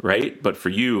happen, right? But for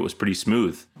you, it was pretty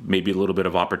smooth. Maybe a little bit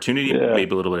of opportunity,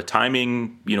 maybe a little bit of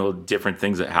timing, different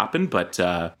things that happened. But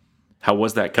how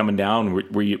was that coming down?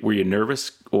 Were you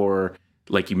nervous? Or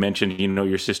like you mentioned,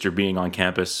 your sister being on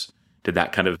campus, did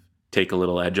that kind of take a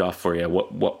little edge off for you?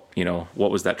 What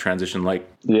was that transition like?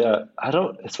 Yeah,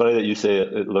 it's funny that you say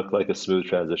it looked like a smooth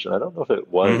transition. I don't know if it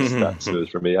was that smooth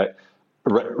for me.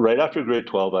 Right after grade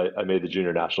 12, I made the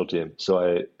junior national team. So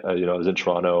I was in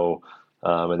Toronto,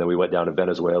 and then we went down to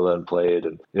Venezuela and played,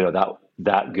 and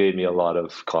that gave me a lot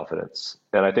of confidence,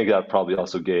 and I think that probably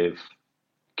also gave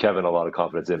Kevin a lot of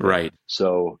confidence in me. Right.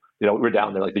 So we're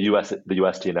down there. Like the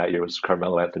U.S. team that year was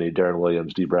Carmelo Anthony, Darren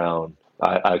Williams, D Brown.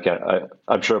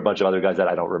 I'm sure a bunch of other guys that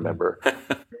I don't remember.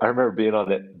 I remember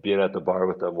being at the bar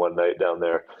with them one night down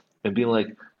there and being like,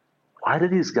 why do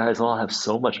these guys all have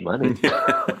so much money?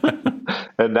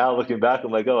 And now looking back,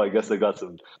 I'm like, oh, I guess they got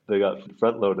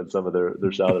front loaded some of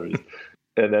their salaries.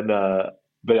 And then,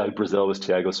 but yeah, Brazil was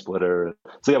Thiago Splitter.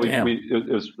 So yeah,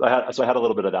 I had a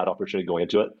little bit of that opportunity going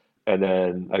into it. And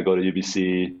then I go to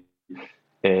UBC,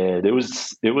 and it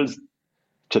was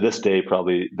to this day,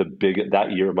 probably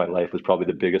that year of my life was probably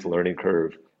the biggest learning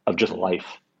curve of just life.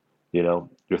 You're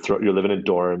living in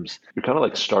dorms. You're kind of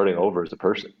like starting over as a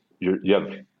person. You have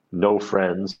no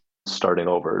friends, starting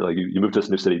over. Like you move to this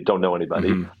new city, don't know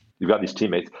anybody. you've got these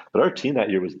teammates. But our team that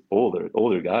year was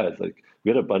older guys. Like we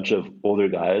had a bunch of older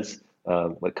guys,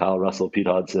 like Kyle Russell, Pete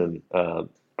Hodson,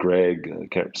 Greg,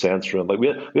 Sandstrom. Like we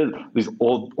had these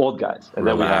old guys, and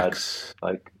Relax. then we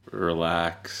had like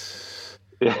relax.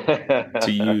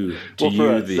 to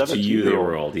They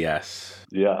were old. Yes.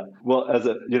 Yeah. Well, as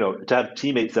a, to have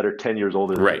teammates that are 10 years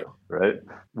older than you, right?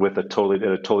 With a totally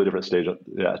different stage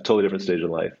in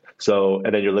life. So,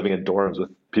 and then you're living in dorms with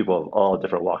people of all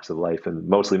different walks of life, and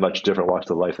mostly much different walks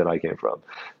of life than I came from.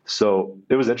 So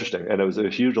it was interesting, and it was a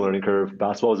huge learning curve.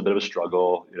 Basketball was a bit of a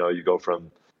struggle. You go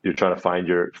from, you're trying to find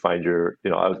your,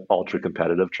 I was ultra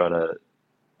competitive,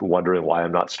 wondering why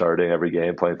I'm not starting every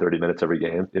game, playing 30 minutes every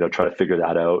game, trying to figure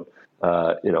that out.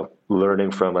 Learning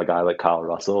from a guy like Kyle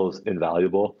Russell is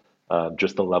invaluable.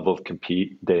 Just the level of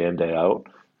compete day in, day out.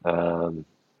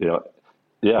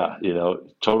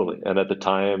 Totally. And at the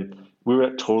time we were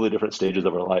at totally different stages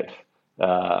of our life.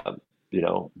 But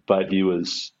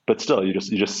still you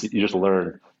just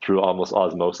learn through almost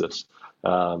osmosis.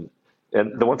 And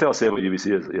the one thing I'll say about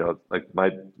UBC is, like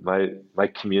my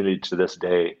community to this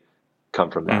day come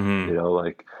from that,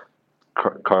 like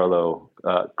Carlo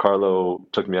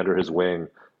took me under his wing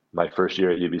my first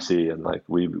year at UBC, and like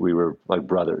we were like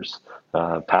brothers.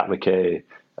 Pat McKay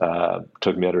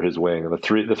took me under his wing, and the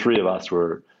three of us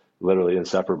were literally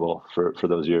inseparable for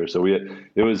those years. So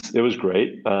it was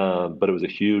great, but it was a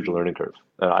huge learning curve.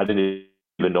 I didn't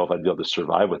even know if I'd be able to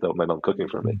survive without my mom cooking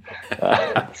for me.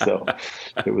 So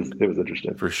it was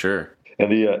interesting for sure. And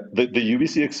the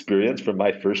UBC experience from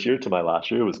my first year to my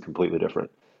last year was completely different.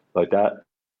 Like that.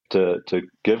 To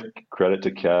give credit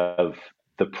to Kev,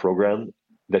 the program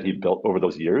that he built over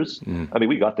those years. I mean,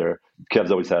 we got there. Kev's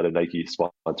always had a Nike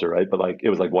sponsor, right? But like it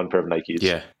was like one pair of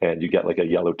Nikes, and you get like a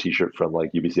yellow T-shirt from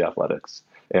like UBC Athletics.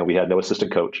 And we had no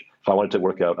assistant coach. If I wanted to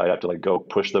work out, I'd have to like go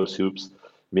push those hoops.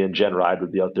 Me and Jen Ride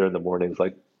would be out there in the mornings,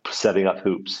 like setting up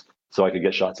hoops so I could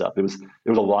get shots up. It was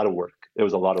a lot of work.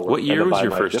 What year was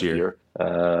your first year?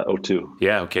 02.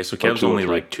 Yeah. Okay. So Kev's only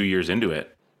like 2 years into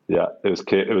it. Yeah, it was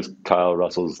Kyle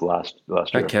Russell's last year.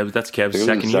 That's Kev's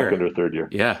second year, second or third year.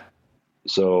 Yeah.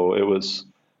 So it was,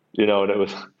 and it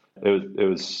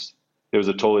was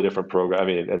a totally different program. I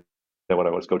mean, and when I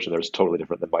was coaching there, it was totally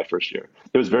different than my first year.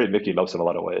 It was very Mickey Mouse in a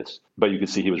lot of ways, but you could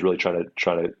see he was really trying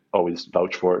to always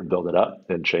vouch for it and build it up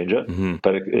and change it. Mm-hmm.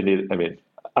 But it needed. I mean,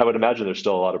 I would imagine there's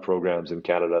still a lot of programs in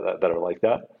Canada that are like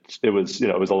that. It was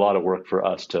a lot of work for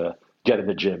us to get in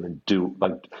the gym and do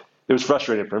like. It was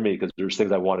frustrating for me because there was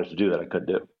things I wanted to do that I couldn't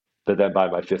do. But then by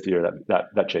my fifth year,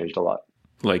 that changed a lot.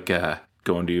 Like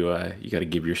going to you got to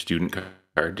give your student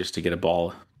card just to get a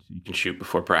ball you can shoot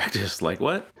before practice. Like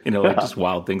what? Like just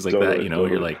wild things like totally, that.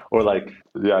 Totally. You're like, or like,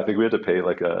 yeah, I think we had to pay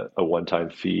like a one-time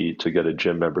fee to get a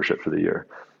gym membership for the year.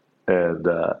 And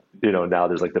now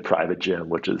there's like the private gym,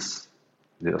 which is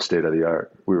state of the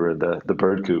art. We were in the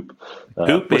bird coop.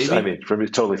 Which, I mean, for me,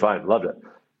 totally fine. Loved it.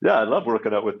 Yeah, I love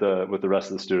working out with the rest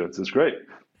of the students. It's great,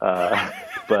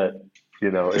 but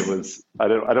it was I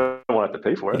don't want to have to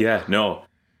pay for it. Yeah, no,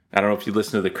 I don't know if you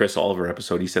listen to the Chris Oliver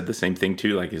episode. He said the same thing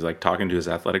too. Like he's like talking to his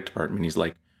athletic department. He's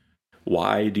like,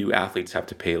 why do athletes have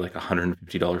to pay like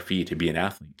 $150 fee to be an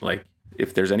athlete? Like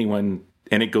if there's anyone,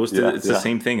 and it goes to the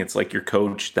same thing. It's like your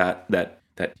coach that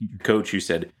teacher coach who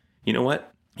said, you know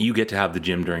what, you get to have the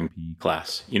gym during PE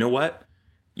class. You know what?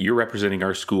 You're representing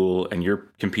our school and you're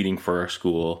competing for our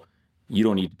school. You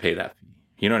don't need to pay that fee.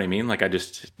 You know what I mean? Like it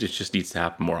just needs to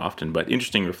happen more often. But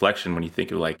interesting reflection when you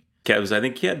think of like Kev's, I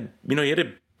think he had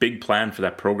a big plan for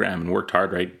that program and worked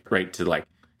hard, right to like,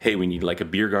 hey, we need like a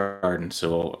beer garden.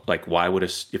 So like, why would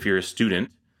if you're a student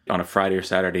on a Friday or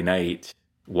Saturday night,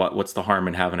 what's the harm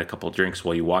in having a couple of drinks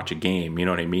while you watch a game? You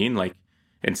know what I mean? Like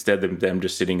instead of them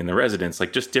just sitting in the residence,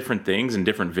 like just different things and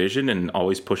different vision and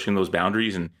always pushing those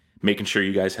boundaries and making sure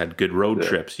you guys had good road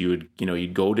trips. You'd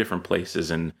go different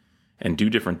places and do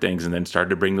different things, and then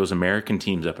started to bring those American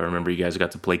teams up. I remember you guys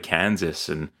got to play Kansas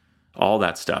and all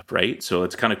that stuff, right? So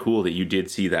it's kind of cool that you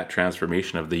did see that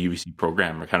transformation of the UBC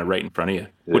program kind of right in front of you,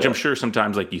 which I'm sure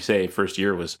sometimes, like you say, first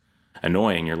year was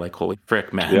annoying. You're like, holy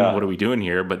frick, man, what are we doing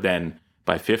here? But then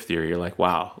by fifth year, you're like,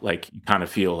 wow, like you kind of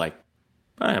feel like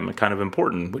I'm kind of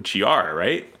important, which you are,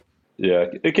 right? Yeah,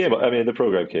 the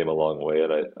program came a long way,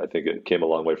 and I think it came a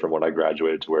long way from when I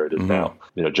graduated to where it is now.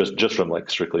 Just from like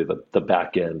strictly the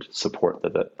back end support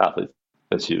that the athletes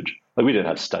is huge. Like we didn't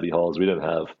have study halls, we didn't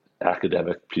have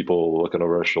academic people looking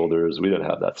over our shoulders, we didn't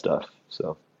have that stuff.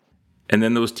 So, and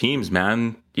then those teams,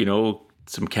 man,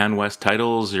 some Can West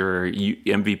titles or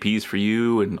MVPs for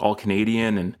you and all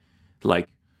Canadian, and like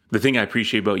the thing I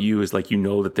appreciate about you is like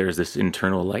that there's this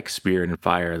internal like spirit and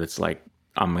fire that's like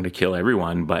I'm going to kill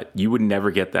everyone. But you would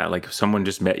never get that. Like if someone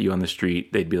just met you on the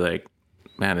street, they'd be like,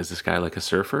 man, is this guy like a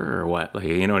surfer or what? Like,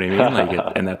 you know what I mean?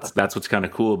 Like, and that's what's kind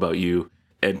of cool about you.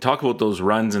 And talk about those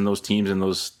runs and those teams and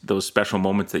those special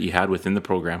moments that you had within the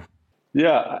program.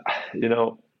 Yeah, I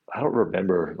don't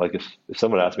remember. Like if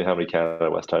someone asked me how many Canada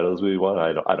West titles we won,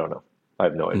 I don't know. I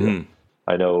have no idea. Mm-hmm.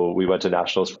 I know we went to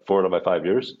nationals 4 out of my 5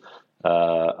 years.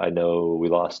 I know we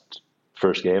lost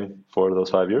first game 4 of those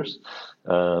 5 years.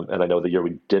 And I know the year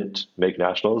we didn't make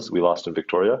nationals, we lost in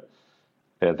Victoria,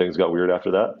 and things got weird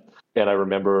after that. And I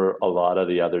remember a lot of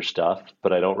the other stuff,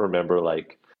 but I don't remember,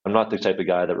 like, I'm not the type of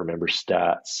guy that remembers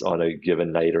stats on a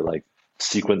given night or like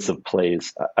sequence of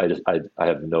plays. I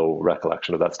have no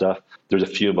recollection of that stuff. There's a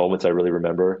few moments I really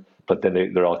remember, but then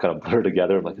they're all kind of blurred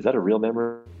together. I'm like, is that a real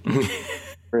memory?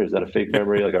 Or is that a fake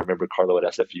memory? Like I remember Carlo at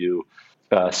SFU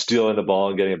stealing the ball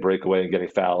and getting a breakaway and getting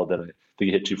fouled, and I think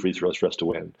he hit 2 free throws for us to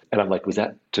win. And I'm like, was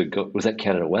that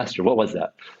Canada West or what was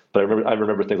that? But I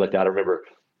remember things like that. I remember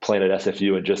playing at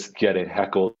SFU and just getting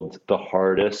heckled the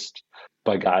hardest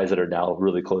by guys that are now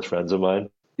really close friends of mine.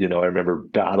 I remember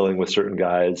battling with certain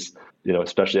guys,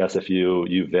 especially SFU,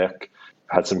 UVic,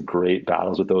 had some great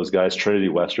battles with those guys. Trinity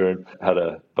Western had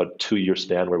about 2-year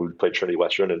span where we would play Trinity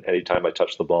Western, and anytime I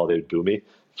touched the ball, they would boo me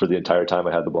for the entire time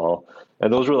I had the ball.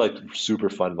 And those were like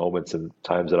super fun moments and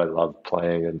times that I loved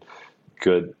playing and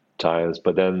good times.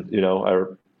 But then, I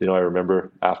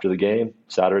remember after the game,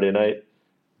 Saturday night,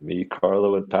 me,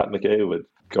 Carlo, and Pat McKay would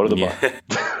go to the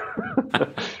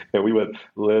bar. And we went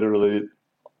literally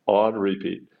on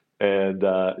repeat. And,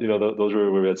 those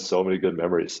were where we had so many good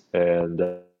memories. And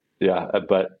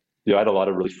but, I had a lot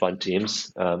of really fun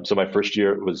teams. So my first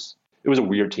year, it was a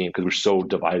weird team because we're so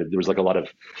divided. There was like there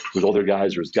was older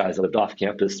guys, there was guys that lived off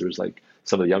campus, there was like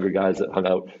some of the younger guys that hung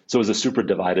out. So it was a super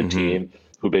divided team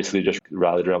who basically just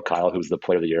rallied around Kyle, who was the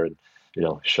player of the year, and,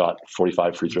 shot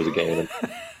 45 free throws a game.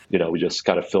 And, we just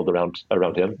kind of filled around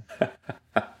him.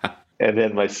 And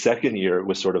then my second year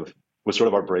was sort of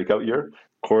our breakout year.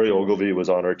 Corey Ogilvie was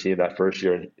on our team that first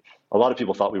year, and a lot of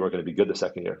people thought we weren't going to be good the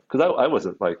second year because I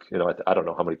wasn't like, I don't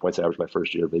know how many points I averaged my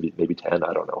first year, maybe 10,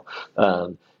 I don't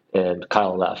know. And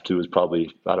Kyle left, who was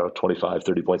probably, 25,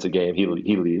 30 points a game. He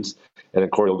leaves. And then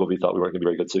Corey Ogilvie thought we weren't going to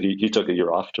be very good. So he took a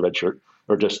year off to redshirt,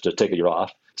 or just to take a year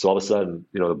off. So all of a sudden,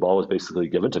 the ball was basically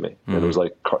given to me. And it was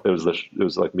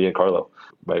like me and Carlo.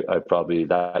 I probably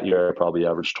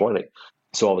averaged 20.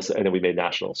 So all of a sudden, and then we made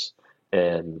nationals,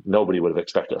 and nobody would have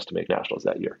expected us to make nationals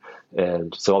that year.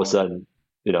 And so all of a sudden,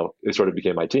 it sort of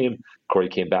became my team. Corey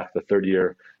came back the third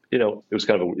year. It was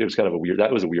kind of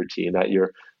a weird team that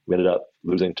year. We ended up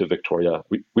losing to Victoria.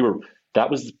 That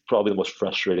was probably the most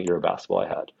frustrating year of basketball I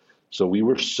had. So we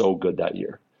were so good that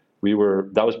year.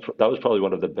 That was probably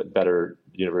one of the better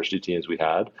university teams we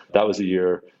had. That was the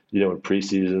year, in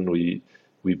preseason,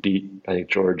 we beat, I think,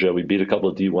 Georgia. We beat a couple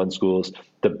of D1 schools.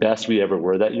 The best we ever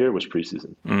were that year was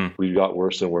preseason. We got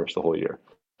worse and worse the whole year.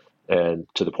 And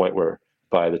to the point where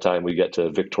by the time we get to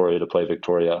Victoria to play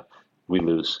Victoria, we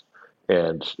lose.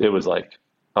 And it was like,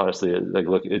 honestly,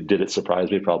 did it surprise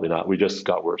me? Probably not. We just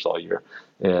got worse all year.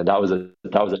 And that was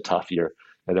a tough year.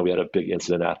 And then we had a big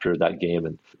incident after that game.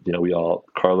 And, we all,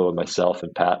 Carlo and myself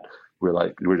and Pat, we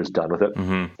were just done with it.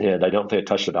 And I don't think I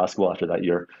touched the basketball after that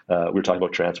year. We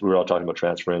were all talking about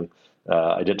transferring.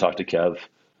 I did talk to Kev,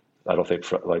 I don't think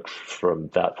from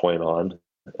that point on.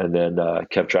 And then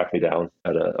Kev tracked me down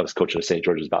I was coaching a St.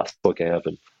 George's basketball camp,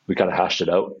 and we kind of hashed it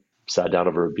out, sat down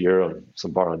over a beer on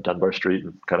some bar on Dunbar Street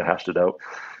and kind of hashed it out.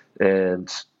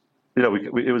 And,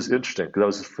 it was interesting because that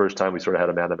was the first time we sort of had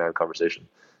a man-to-man conversation.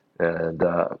 And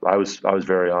I was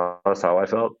very honest how I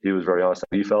felt. He was very honest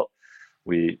how he felt.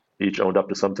 We each owned up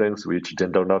to some things. We each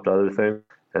didn't own up to other things.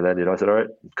 And then, I said, all right,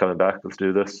 I'm coming back. Let's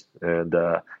do this. And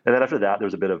then after that, there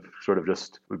was a bit of sort of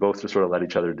we both just sort of let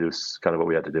each other do kind of what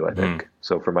we had to do, I think.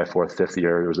 So for my 4th, 5th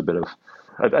year, there was a bit of,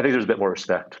 I think there's a bit more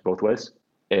respect both ways.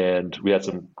 And we had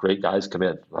some great guys come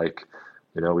in. Like,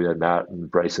 we had Matt and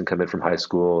Bryson come in from high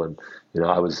school. And,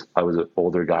 I was an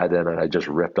older guy then, and I just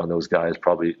ripped on those guys,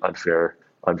 probably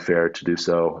unfair to do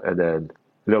so. And then,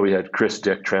 we had Chris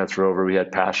Dick transfer over. We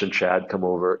had Pash and Chad come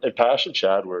over. And Pash and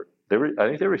Chad I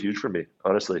think they were huge for me,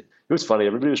 honestly. It was funny.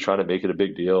 Everybody was trying to make it a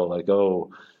big deal. Like,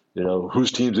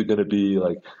 whose team's it going to be?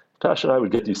 Like, Pash and I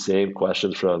would get these same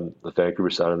questions from the Vancouver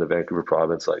Sun and the Vancouver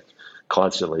province, like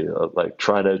constantly, like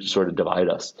trying to sort of divide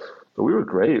us. But we were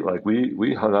great. Like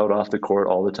we hung out off the court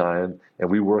all the time, and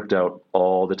we worked out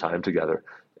all the time together.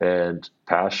 And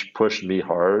Pash pushed me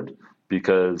hard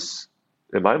because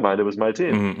in my mind, it was my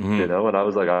team, and I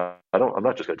was like, I'm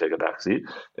not just going to take a back seat.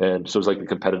 And so it was like a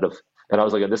competitive, and I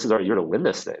was like, and this is our year to win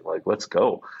this thing. Like, let's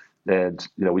go. And,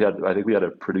 I think we had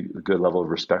a pretty good level of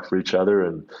respect for each other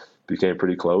and became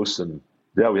pretty close. And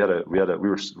yeah,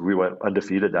 we went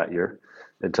undefeated that year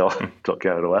until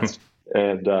Canada West.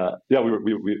 And we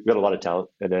had a lot of talent.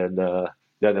 And then,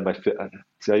 then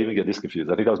I even get these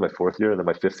confused. I think that was my fourth year. And then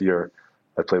my fifth year,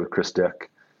 I played with Chris Dick,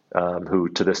 who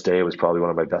to this day was probably one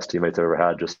of my best teammates I've ever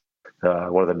had. Just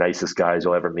one of the nicest guys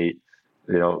you'll ever meet.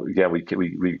 Again, we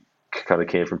kind of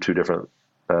came from two different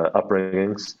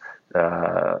upbringings.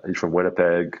 He's from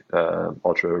Winnipeg,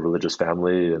 ultra religious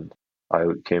family, and I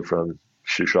came from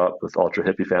shoe shop with ultra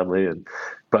hippie family.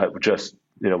 But just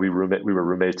we were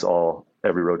roommates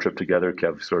every road trip together.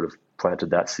 Kev sort of planted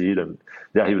that seed, and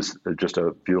yeah, he was just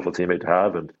a beautiful teammate to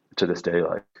have. And to this day,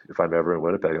 like if I'm ever in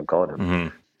Winnipeg, I'm calling him.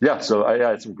 Mm-hmm. Yeah, so I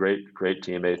had some great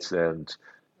teammates, and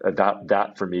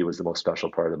that for me was the most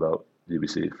special part about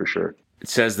UBC for sure. It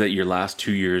says that your last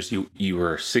 2 years you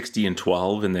were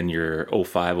 60-12, and then your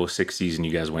 05-06 season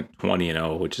you guys went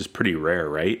 20-0, which is pretty rare,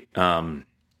 right?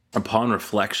 Upon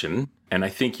reflection, and I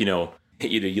think you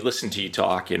listen to you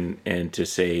talk and to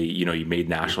say you made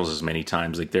nationals as many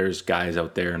times. Like there's guys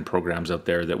out there and programs out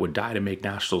there that would die to make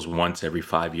nationals once every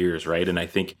 5 years, right? And I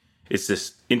think it's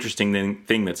this interesting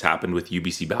thing that's happened with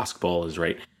UBC basketball is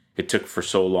right. It took for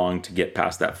so long to get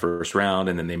past that first round,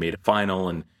 and then they made a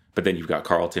final, but then you've got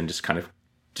Carleton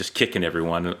just kicking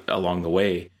everyone along the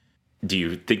way. Do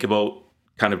you think about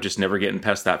kind of just never getting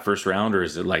past that first round, or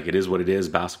is it like it is what it is?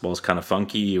 Basketball is kind of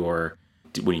funky, or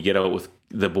when you get out with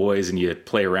the boys and you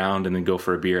play around and then go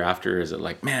for a beer after, is it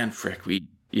like, man, frick,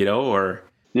 or?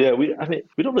 Yeah, we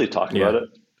don't really talk about it.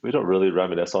 We don't really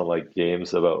reminisce on like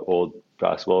games about old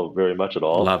basketball very much at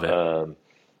all. Love it.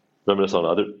 Reminisce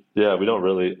on we don't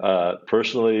really,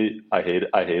 personally, I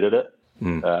hated it.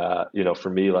 For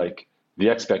me, like the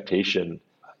expectation,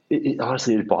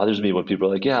 honestly, it bothers me when people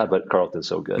are like, yeah, but Carleton's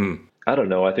so good. I don't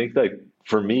know. I think like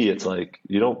for me, it's like,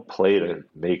 you don't play to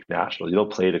make national. You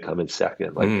don't play to come in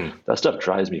second. Like that stuff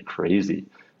drives me crazy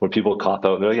when people cop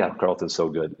out and they're like, yeah, Carleton's so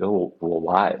good. Oh, well,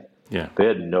 why? Yeah. They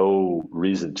have no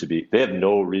reason to be better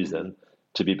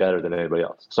than anybody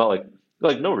else. It's not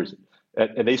like no reason.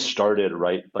 And they started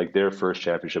right, like their first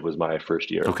championship was my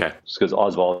first year. Okay. Just because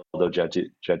Osvaldo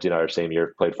Genti and I are same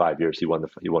year, played 5 years. He won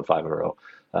 5 in a row.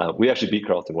 We actually beat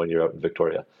Carleton 1 year out in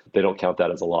Victoria. They don't count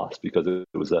that as a loss because it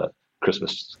was a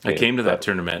Christmas game. I came to that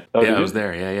tournament. I was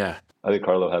there. Yeah. I think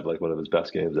Carlo had like one of his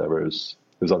best games ever. It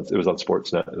was on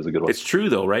Sportsnet. It was a good one. It's true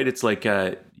though, right? It's like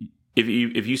if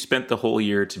you spent the whole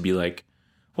year to be like,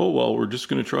 oh, well, we're just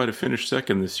going to try to finish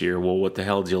second this year. Well, what the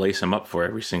hell do you lace them up for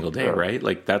every single day, right?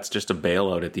 Like, that's just a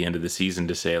bailout at the end of the season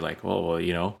to say, like, well.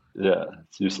 Yeah,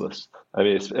 it's useless. I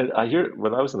mean, I hear,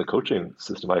 when I was in the coaching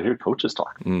system, I hear coaches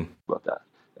talking about that.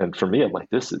 And for me, I'm like,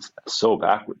 this is so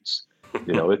backwards.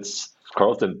 It's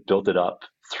Carleton built it up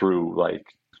through,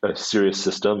 like, a serious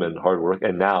system and hard work.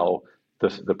 And now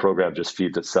the program just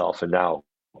feeds itself. And now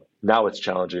it's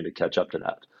challenging to catch up to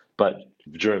that. But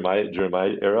during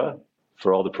my era,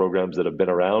 for all the programs that have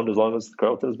been around as long as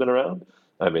Carleton has been around,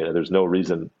 I mean, there's no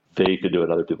reason they could do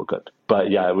it, other people couldn't. But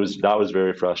yeah, that was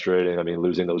very frustrating. I mean,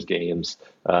 losing those games.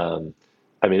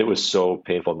 It was so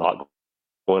painful not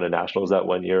going to nationals that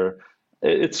 1 year.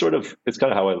 It's kind of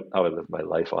how I live my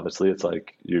life, honestly. It's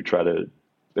like you try to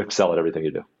excel at everything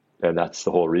you do. And that's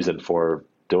the whole reason for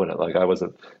doing it. Like I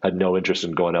had no interest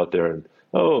in going out there and,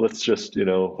 let's just,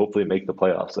 hopefully make the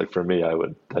playoffs. Like for me,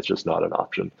 that's just not an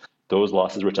option. Those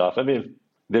losses were tough. I mean,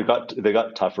 they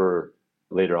got tougher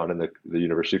later on in the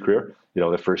university career.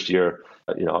 The first year,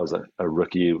 I was a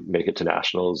rookie, make it to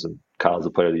nationals, and Kyle's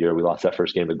the player of the year. We lost that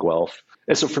first game to Guelph.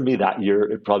 And so for me that year,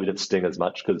 it probably didn't sting as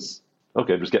much because,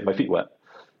 okay, I'm just getting my feet wet.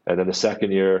 And then the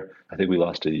second year, I think we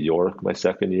lost to York my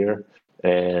second year.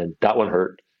 And that one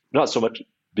hurt. Not so much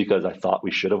because I thought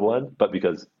we should have won, but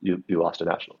because you lost a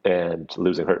national and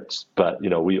losing hurts. But, we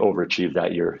overachieved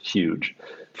that year huge.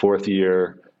 Fourth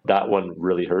year, that one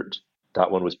really hurt. That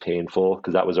one was painful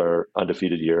because that was our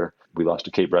undefeated year. We lost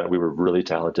to Cape Breton. We were really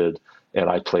talented, and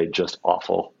I played just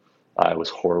awful. I was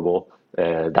horrible,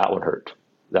 and that one hurt.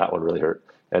 That one really hurt.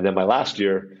 And then my last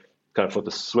year, kind of flipped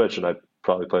the switch, and I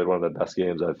probably played one of the best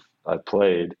games I've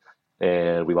played,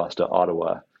 and we lost to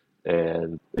Ottawa,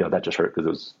 and that just hurt because it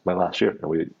was my last year, and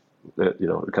we,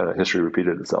 kind of history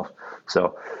repeated itself.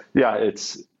 So yeah,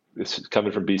 it's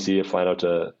coming from BC, flying out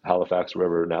to Halifax,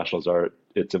 wherever nationals are.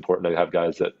 It's important to have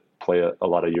guys that play a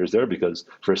lot of years there because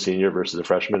for a senior versus a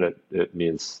freshman, it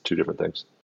means two different things.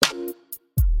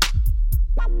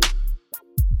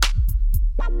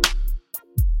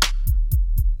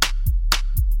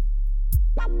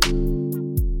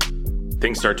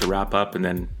 Things start to wrap up, and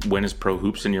then when is pro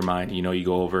hoops in your mind? You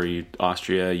go over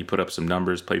Austria, you put up some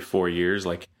numbers, play 4 years.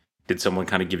 Like, did someone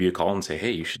kind of give you a call and say,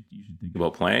 hey, you should think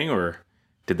about playing? Or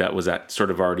was that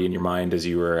sort of already in your mind as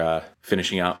you were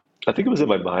finishing up? I think it was in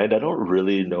my mind. I don't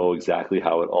really know exactly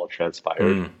how it all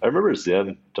transpired. I remember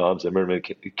Tom Zimmerman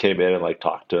came in and like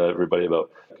talked to everybody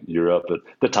about Europe. At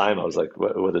the time, I was like,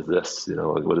 what is this? You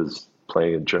know, like, what is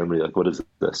playing in Germany? Like, what is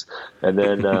this? And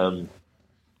then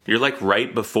you're like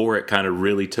right before it kind of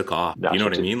really took off. You know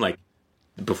what I mean? Like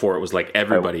before it was like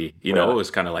everybody, it was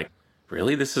kind of like,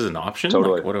 really, this is an option?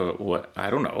 Totally. Like what?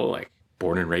 I don't know. Like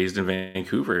born and raised in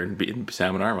Vancouver and in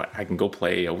Salmon Arm, I can go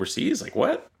play overseas. Like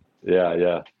what?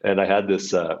 Yeah. And I had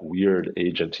this weird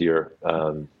agent here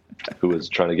who was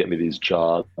trying to get me these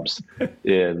jobs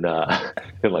in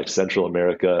like Central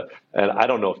America. And I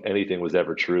don't know if anything was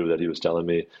ever true that he was telling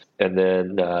me. And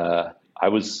then I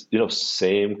was,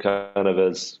 same kind of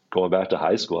as going back to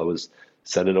high school. I was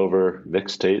sending over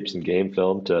mixtapes and game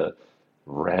film to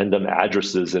random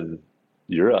addresses in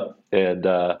Europe. And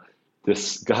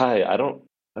this guy,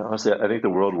 honestly, I think the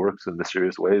world works in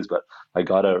mysterious ways, but I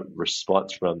got a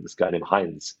response from this guy named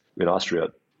Heinz in Austria.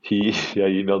 He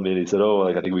emailed me and he said, oh,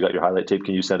 like, I think we got your highlight tape.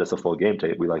 Can you send us a full game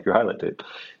tape? We like your highlight tape.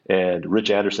 And Rich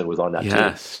Anderson was on that team.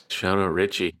 Yes, shout out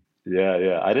Richie.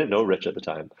 Yeah. I didn't know Rich at the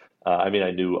time. I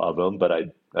knew of him, but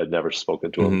I'd never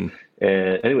spoken to him.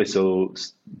 And anyway, so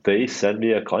they send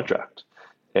me a contract.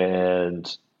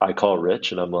 And I call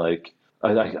Rich and I'm like,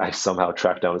 I somehow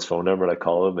track down his phone number and I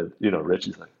call him and, Rich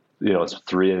is like, it's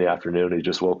 3 PM. He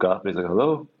just woke up and he's like,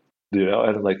 hello, and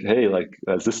I'm like, hey, like,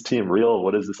 is this team real?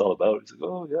 What is this all about? He's like,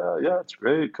 oh yeah, it's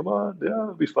great. Come on. Yeah,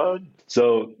 it'll be fun.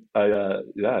 So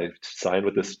I signed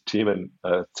with this team in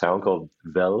a town called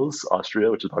Wels, Austria,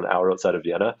 which is about an hour outside of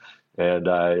Vienna. And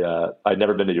I'd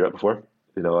never been to Europe before.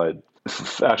 I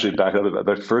actually back up.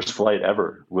 My first flight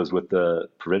ever was with the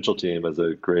provincial team as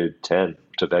a grade 10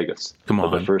 to Vegas. Come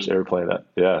on. My first airplane.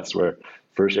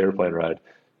 First airplane ride.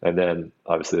 And then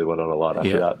obviously it went on a lot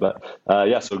after that. But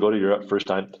so go to Europe first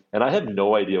time. And I have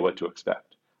no idea what to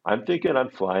expect. I'm thinking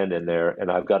I'm flying in there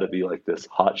and I've got to be like this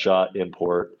hotshot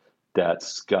import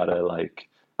that's got to like,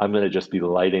 I'm going to just be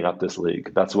lighting up this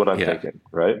league. That's what I'm thinking,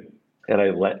 right? And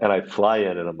I fly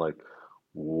in and I'm like,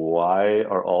 why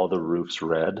are all the roofs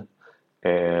red?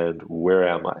 And where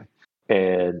am I?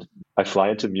 And I fly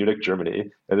into Munich,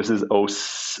 Germany. And this is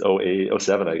 08,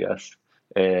 07, I guess.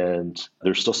 And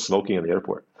they're still smoking in the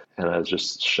airport. And I was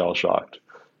just shell shocked.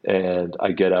 And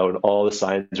I get out and all the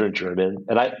signs are in German.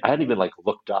 And I hadn't even like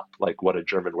looked up like what a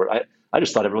German word. I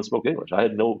just thought everyone spoke English. I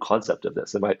had no concept of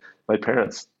this. And my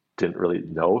parents didn't really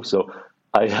know. So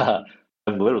I'm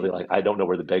literally like, I don't know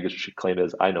where the baggage claim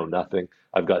is. I know nothing.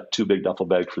 I've got 2 big duffel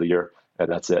bags for the year and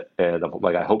that's it. And I'm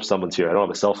like, I hope someone's here. I don't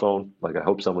have a cell phone. Like, I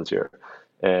hope someone's here.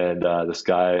 And this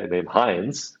guy named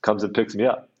Heinz comes and picks me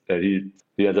up. And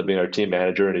he ends up being our team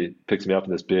manager and he picks me up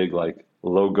in this big, like,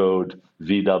 logoed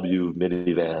VW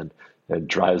minivan and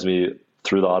drives me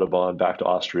through the Autobahn back to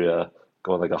Austria,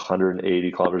 going like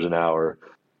 180 kilometers an hour,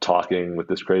 talking with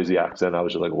this crazy accent. I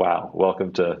was just like, wow,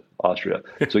 welcome to Austria.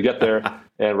 So we get there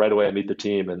and right away I meet the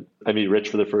team and I meet Rich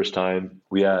for the first time.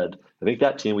 I think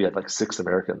that team, we had like 6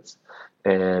 Americans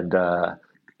and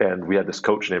we had this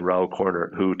coach named Raul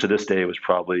Corner, who to this day was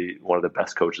probably one of the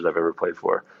best coaches I've ever played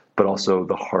for, but also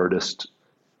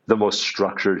the most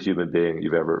structured human being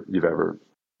you've ever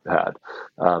had.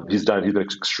 He's been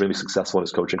extremely successful in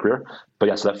his coaching career.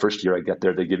 But so that first year I get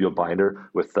there, they give you a binder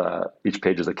with each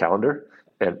page is a calendar,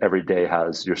 and every day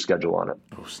has your schedule on it.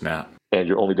 Oh snap! And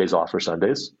your only days off are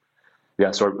Sundays.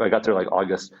 Yeah, so I got there like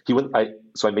August.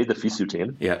 So I made the FISU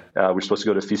team. Yeah, we were supposed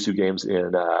to go to FISU games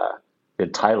in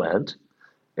Thailand,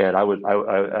 and I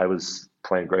was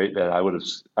playing great, and I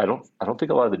don't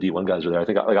think a lot of the D1 guys were there. I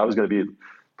think I was going to be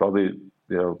probably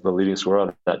the leading scorer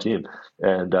on that team,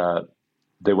 and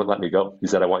they wouldn't let me go. He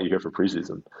said, I want you here for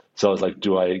preseason. So I was like,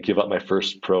 do I give up my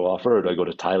first pro offer or do I go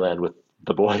to Thailand with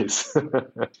the boys?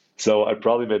 So I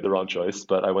probably made the wrong choice,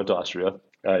 but I went to Austria.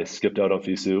 I skipped out on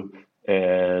FISU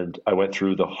and I went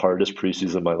through the hardest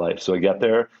preseason of my life. So I get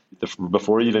there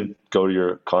before you even go to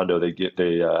your condo, they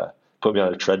put me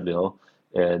on a treadmill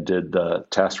and did the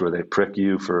test where they prick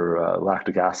you for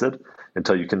lactic acid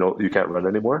until you can't run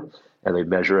anymore. And they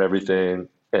measure everything.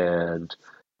 And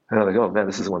I'm like, oh man,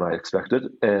 this isn't what I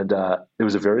expected. And it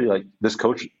was this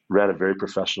coach ran a very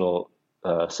professional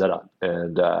setup.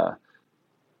 And so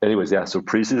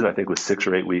preseason, I think, was 6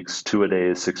 or 8 weeks,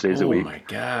 2-a-days, 6 days a week. Oh my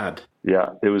God.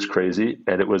 Yeah, it was crazy.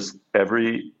 And it was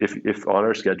if on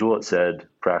our schedule it said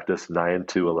practice 9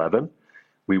 to 11,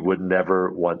 we would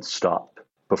never once stop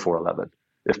before 11.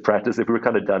 If we were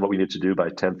kind of done what we needed to do by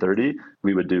 10:30,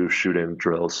 we would do shooting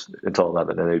drills until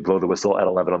 11, and they'd blow the whistle at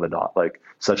 11 on the dot, like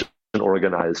such an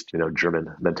organized,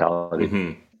 German mentality.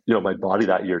 Mm-hmm. my body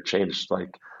that year changed.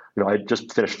 Like, I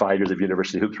just finished 5 years of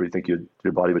university hoops where you think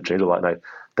your body would change a lot. And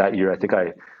that year, I think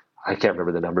I can't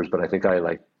remember the numbers, but I think I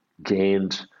like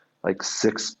gained like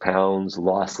 6 pounds,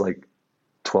 lost like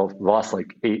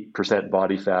 8%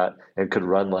 body fat, and could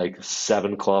run like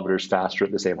 7 kilometers faster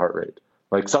at the same heart rate.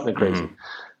 Like something crazy.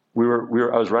 I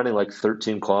was running like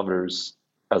 13 kilometers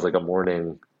as like a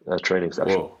morning training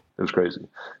session. Whoa. It was crazy.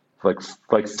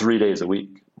 Like 3 days a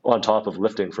week on top of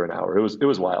lifting for an hour. It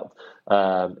was wild.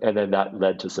 And then that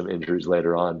led to some injuries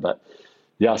later on. But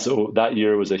yeah, so that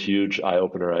year was a huge eye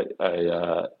opener.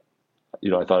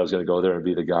 I thought I was going to go there and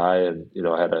be the guy. And,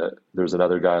 there was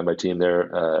another guy on my team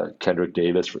there, Kendrick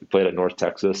Davis, played at North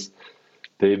Texas.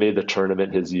 They made the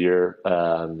tournament his year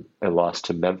and lost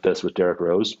to Memphis with Derrick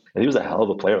Rose. And he was a hell of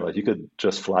a player. Like, he could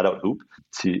just flat out hoop.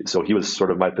 So he was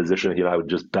sort of my position. He and I would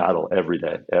just battle every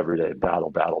day,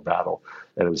 battle.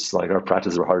 And it was like our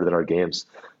practices were harder than our games.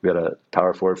 We had a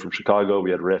power forward from Chicago.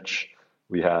 We had Rich.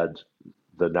 We had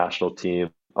the national team,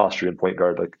 Austrian point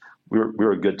guard. Like, we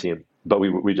were a good team. But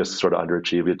we just sort of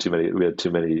underachieved. We had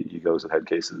too many egos and head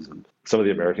cases. And some of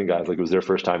the American guys, like, it was their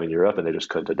first time in Europe and they just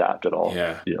couldn't adapt at all.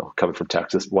 Yeah. Coming from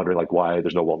Texas, wondering like why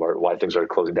there's no Walmart, why things are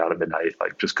closing down at midnight,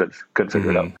 like just couldn't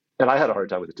figure it out. And I had a hard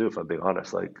time with it too, if I'm being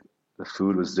honest. Like, the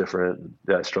food was different.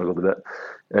 Yeah, I struggled a bit.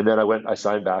 And then I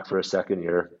signed back for a second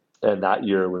year, and that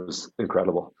year was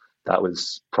incredible. That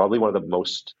was probably one of the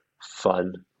most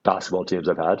fun basketball teams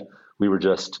I've had. We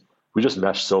just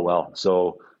meshed so well.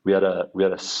 So we had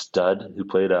a stud who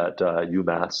played at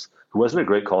UMass, who wasn't a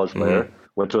great college player,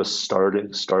 went to a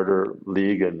starter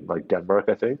league in like Denmark,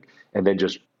 I think, and then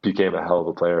just became a hell of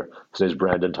a player. His name's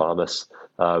Brandon Thomas.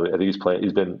 I think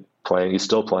he's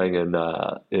still playing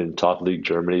in top league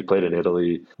Germany, played in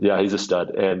Italy. Yeah, he's a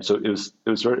stud. And so it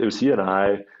was he and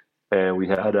I, and we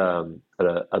had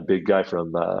a big guy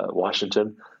from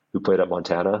Washington who played at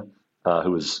Montana,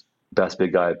 who was best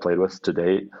big guy I played with to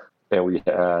date. And we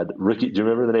had Ricky. Do you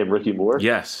remember the name Ricky Moore?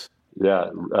 Yes. Yeah,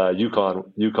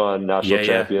 UConn national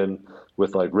champion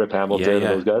with like Rip Hamilton and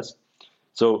those guys.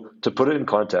 So to put it in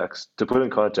context,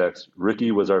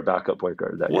 Ricky was our backup point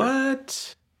guard that year.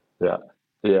 What?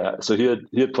 Yeah. So he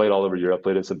had played all over Europe,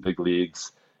 played in some big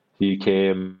leagues. He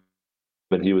came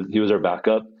and he was our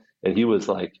backup, and he was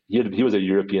like he was a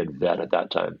European vet at that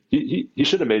time. He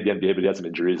should have made the NBA, but he had some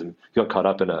injuries and he got caught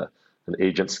up in an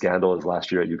agent scandal his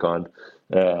last year at UConn.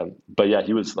 But yeah,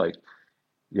 he was like,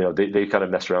 they kind of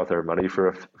messed around with our money for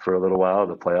a little while in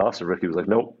the playoffs. And Ricky was like,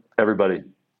 nope, everybody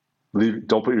leave,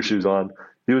 don't put your shoes on.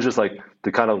 He was just like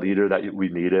the kind of leader that we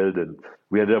needed. And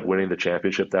we ended up winning the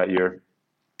championship that year.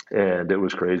 And it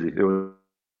was crazy. It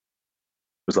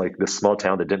was like this small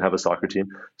town that didn't have a soccer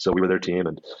team. So we were their team,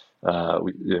 and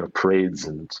parades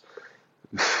and,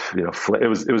 it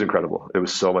was incredible. It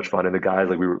was so much fun. And the guys,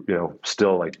 like, we were,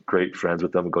 still like great friends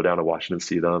with them, and go down to Washington,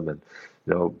 see them. And,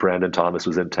 Brandon Thomas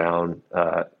was in town.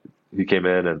 He came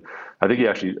in, and I think he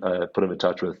actually put him in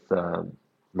touch with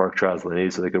Mark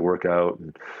Traslini so they could work out.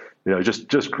 And,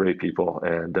 just great people,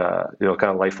 and, kind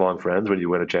of lifelong friends when you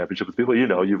win a championship with people,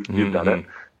 you've done it.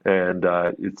 And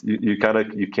you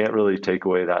can't really take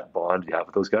away that bond you have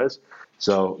with those guys.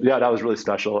 So yeah, that was really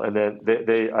special. And then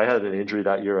I had an injury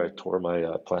that year. I tore my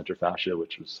plantar fascia,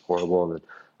 which was horrible. And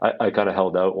then I kind of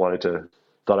held out,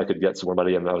 thought I could get some more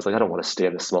money. And I was like, I don't want to stay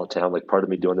in this small town. Like, part of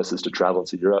me doing this is to travel and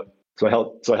see Europe. So I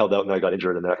held out, and I got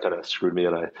injured, and that kind of screwed me.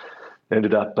 And I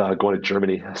ended up going to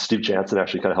Germany. Steve Jansen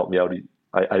actually kind of helped me out.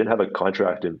 I didn't have a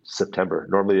contract in September.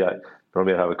 Normally I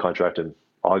have a contract in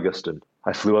August, and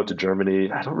I flew out to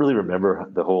Germany. I don't really remember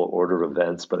the whole order of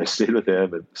events, but I stayed with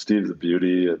him, and Steve's a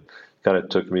beauty, and kind of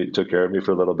took care of me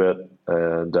for a little bit.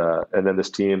 And then this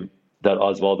team that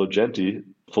Osvaldo Genti,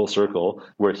 full circle,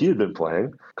 where he had been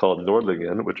playing, called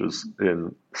Nordlingen, which was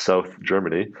in South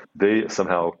Germany, they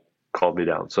somehow called me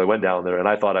down. So I went down there, and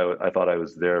I thought I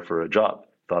was there for a job.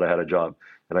 Thought I had a job,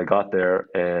 and I got there,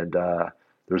 and there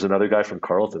was another guy from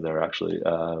Carleton there actually,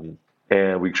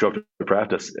 and we show up to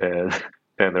practice, and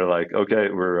they're like, okay,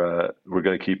 we're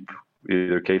going to keep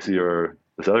either Casey or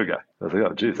this other guy. I was like,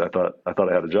 oh, geez, I thought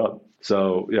I had a job.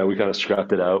 So yeah, we kind of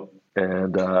scrapped it out,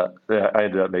 and I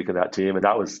ended up making that team. And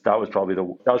that was probably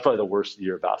the worst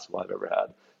year of basketball I've ever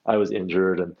had. I was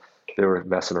injured, and they were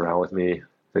messing around with me.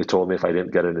 They told me if I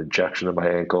didn't get an injection in my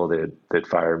ankle, they'd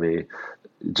fire me.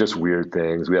 Just weird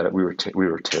things. We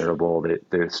were terrible.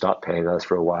 They stopped paying us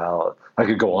for a while. I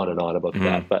could go on and on about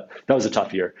that, but that was a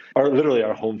tough year.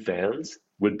 Our home fans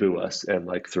would boo us and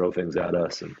like throw things at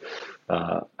us. And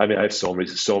I have so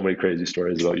many crazy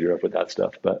stories about Europe with that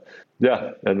stuff. But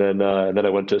yeah, and then I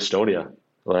went to Estonia.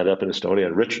 Landed up in Estonia.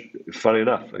 And Rich, funny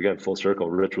enough, again full circle,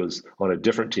 Rich was on a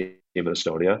different team in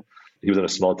Estonia. He was in a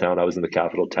small town. I was in the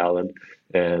capital, Tallinn,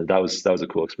 and that was a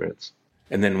cool experience.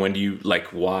 And then when do you like,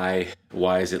 why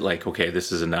is it like, okay,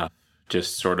 this is enough?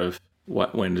 Just sort of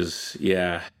when does,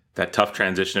 that tough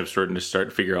transition of starting to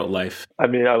figure out life. I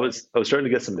mean, I was starting to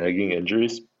get some nagging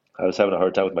injuries. I was having a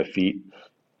hard time with my feet,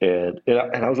 and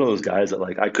I was one of those guys that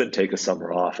like I couldn't take a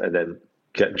summer off and then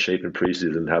get in shape in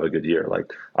preseason and have a good year.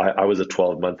 Like I was a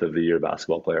 12-month of the year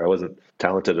basketball player. I wasn't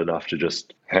talented enough to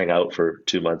just hang out for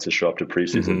 2 months and show up to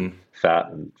preseason fat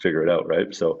and figure it out,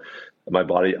 right? So my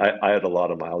body, I had a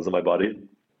lot of miles in my body.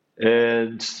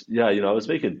 And yeah, I was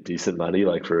making decent money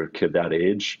like for a kid that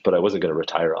age, but I wasn't going to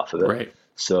retire off of it. Right.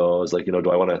 So I was like, do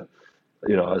I want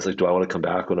to come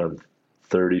back when I'm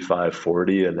 35,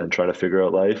 40 and then try to figure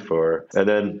out life? And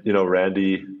then,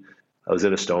 Randy, I was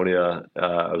in Estonia.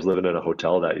 I was living in a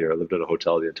hotel that year. I lived in a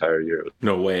hotel the entire year.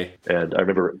 No way. And I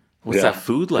remember. What's that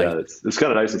food like? Yeah, it's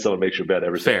kind of nice when someone makes your bed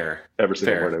every single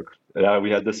morning. Yeah, we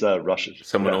had this Russian.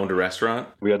 Someone owned a restaurant?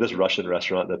 We had this Russian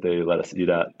restaurant that they let us eat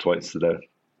at twice a day.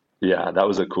 Yeah, that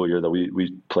was a cool year that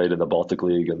we played in the Baltic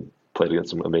League and played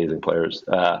against some amazing players.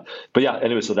 But yeah,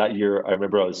 anyway, so that year I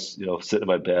remember I was, sitting in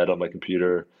my bed on my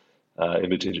computer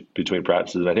in between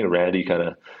practices. And I think Randy kind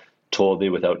of told me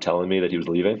without telling me that he was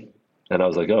leaving. And I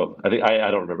was like, oh, I think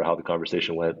I don't remember how the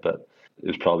conversation went, but it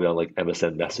was probably on like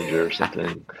MSN Messenger or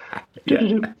something.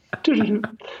 You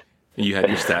had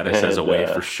your status as away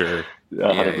for sure.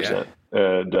 100%.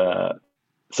 And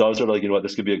so I was sort of like,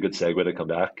 this could be a good segue to come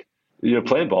back.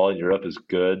 Playing ball in Europe is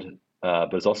good,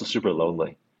 but it's also super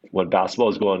lonely. When basketball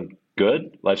is going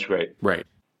good, life's great. Right.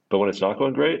 But when it's not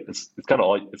going great, it's kind of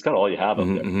all you have up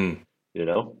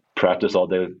there. Practice all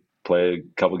day, play a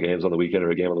couple games on the weekend or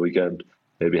a game on the weekend,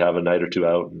 maybe have a night or two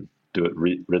out and do it,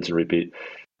 rinse and repeat.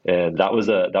 And that was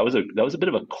a bit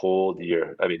of a cold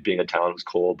year. I mean, being in town was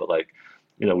cold, but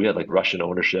we had like Russian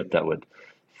ownership that would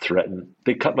threaten.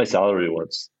 They cut my salary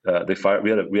once. They fired. We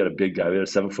had a big guy. We had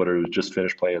a 7-footer who just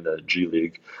finished playing the G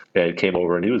League and came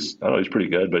over, and he was pretty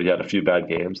good, but he had a few bad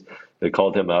games. They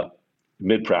called him up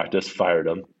mid practice, fired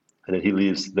him, and then he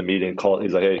leaves the meeting.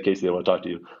 He's like, "Hey, Casey, I want to talk to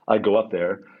you." I go up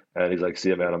there, and he's like, "See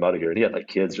you, man. I'm out of here." And he had like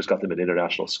kids, just got them in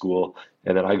international school.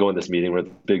 And then I go in this meeting with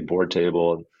a big board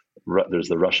table, and there's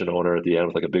the Russian owner at the end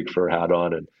with like a big fur hat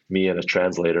on, and me and a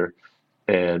translator.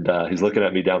 And he's looking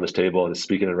at me down this table and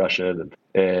speaking in Russian.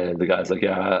 And the guy's like,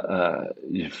 "Yeah,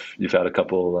 you've had a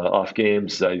couple off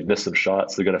games. You've missed some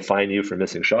shots. They're going to fine you for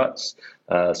missing shots.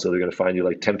 So they're going to fine you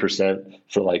like 10%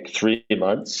 for like 3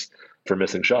 months for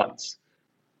missing shots."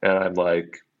 And I'm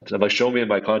like, "Show me in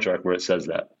my contract where it says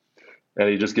that." And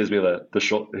he just gives me the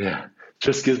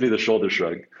shoulder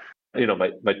shrug.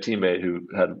 My teammate who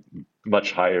had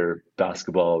much higher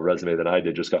basketball resume than I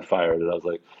did just got fired. And I was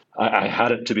like, I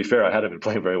hadn't been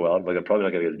playing very well. I'm like, I'm probably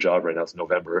not going to get a job right now. It's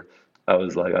November. I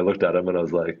was like, I looked at him and I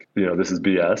was like, this is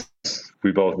BS.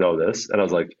 We both know this. And I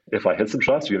was like, if I hit some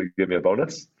shots, you're going to give me a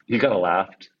bonus? He kind of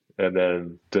laughed and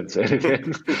then didn't say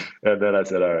anything. And then I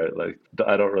said, all right, like,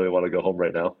 I don't really want to go home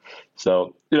right now.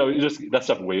 So, that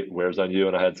stuff wears on you.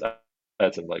 And I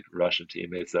had some like Russian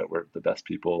teammates that were the best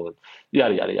people and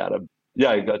yada, yada, yada.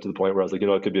 Yeah, I got to the point where I was like,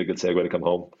 it could be a good segue to come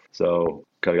home. So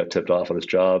kind of got tipped off on this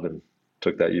job and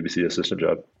took that UBC assistant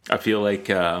job. I feel like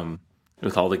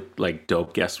with all the like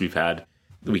dope guests we've had,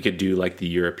 we could do like the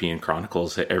European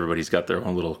Chronicles. Everybody's got their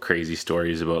own little crazy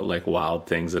stories about like wild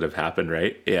things that have happened,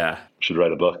 right? Yeah. Should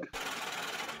write a book.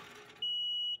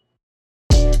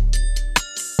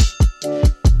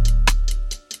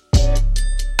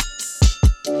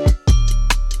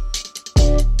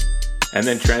 And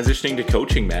then transitioning to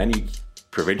coaching, man,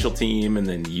 provincial team and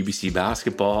then UBC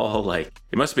basketball, like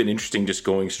it must have been interesting just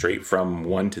going straight from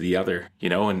one to the other,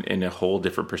 and in a whole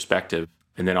different perspective.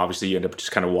 And then obviously you end up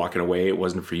just kind of walking away. It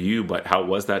wasn't for you, but how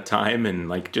was that time? And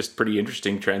like just pretty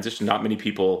interesting transition. Not many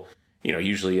people,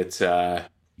 usually it's you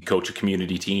coach a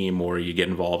community team or you get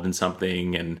involved in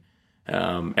something and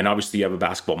obviously you have a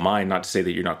basketball mind, not to say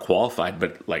that you're not qualified,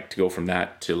 but like to go from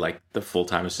that to like the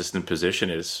full-time assistant position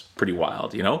is pretty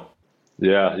wild,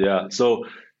 Yeah. So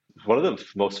one of the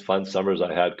most fun summers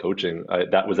I had coaching,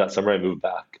 that was that summer I moved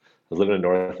back. I was living in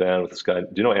North Van with this guy. Do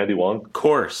you know Andy Wong? Of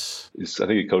course. I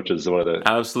think he coaches one of the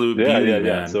absolute beauty, man.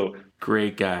 Yeah. So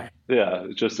great guy. Yeah,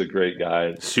 just a great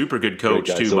guy. Super good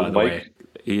coach too, so by the way.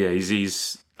 Yeah,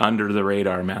 he's under the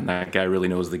radar, man. That guy really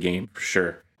knows the game for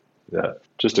sure. Yeah,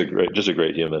 just a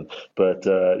great human. But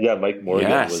Mike Morgan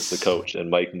was the coach,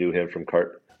 and Mike knew him from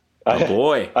Cart. Oh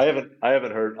boy, I haven't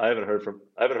heard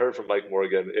from Mike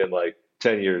Morgan in like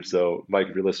 10 years. So Mike,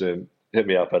 if you're listening, hit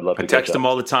me up. I'd love to text him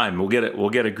all the time. We'll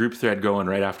get a group thread going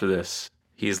right after this.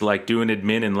 He's like doing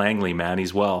admin in Langley, man.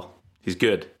 He's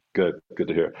good. Good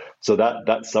to hear. So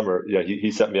that summer, yeah, he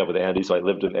set me up with Andy. So I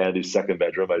lived in Andy's second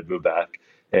bedroom. I'd moved back,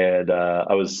 and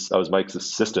I was Mike's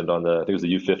assistant on the I think it was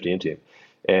the U15 team,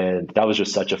 and that was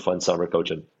just such a fun summer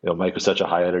coaching. Mike was such a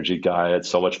high energy guy. I had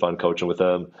so much fun coaching with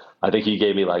him. I think he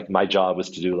gave me like my job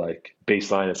was to do like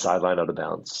baseline and sideline out of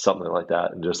bounds, something like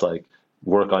that, and just like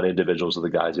work on individuals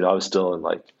with the guys. I was still in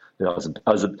like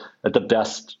I was at the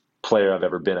best player I've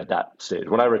ever been at that stage.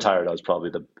 When I retired, I was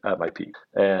probably at my peak,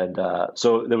 and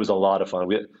so there was a lot of fun.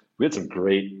 We had some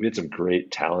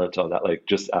great talent on that, like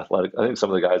just athletic. I think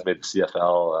some of the guys made the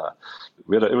CFL.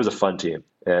 It was a fun team,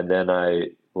 and then I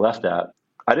left that.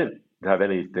 I didn't have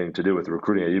anything to do with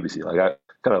recruiting at UBC. Like I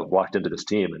kind of walked into this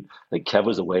team, and like Kev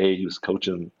was away. He was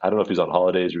coaching. I don't know if he was on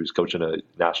holidays or he was coaching a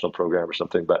national program or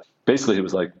something. But basically, he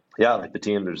was like, "Yeah, like the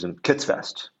team. There's in Kids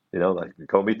Fest. Like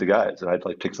go meet the guys." And I'd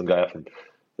like pick some guy up from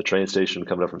the train station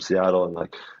coming up from Seattle, and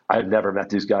like I had never met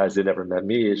these guys, they never met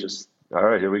me. It's just all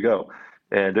right, here we go.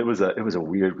 And it was a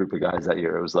weird group of guys that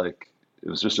year. It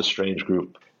was just a strange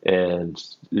group, and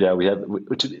yeah, we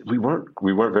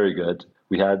weren't very good.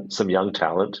 We had some young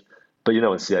talent, but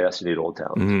in CIS you need old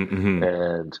talent,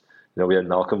 and we had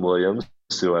Malcolm Williams.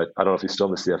 Who I don't know if he's still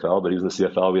in the CFL, but he was in the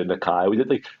CFL. We had Nakai. We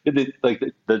did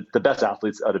the best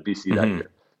athletes out of BC that year.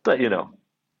 But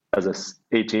as a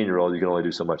 18-year-old, you can only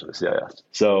do so much in the CIS.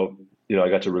 So, I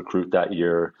got to recruit that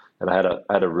year, and I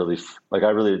really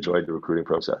enjoyed the recruiting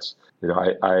process.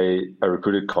 I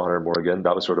recruited Connor Morgan.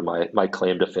 That was sort of my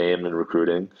claim to fame in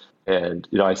recruiting. And,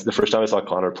 the first time I saw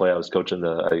Connor play, I was coaching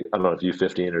I don't know if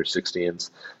U15 or 16s,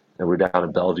 and we're down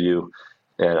in Bellevue,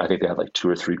 and I think they had like 2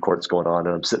 or 3 courts going on,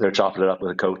 and I'm sitting there chopping it up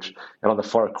with a coach. And on the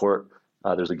far court,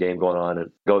 there's a game going on,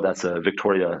 and that's the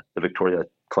Victoria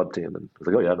club team. And I was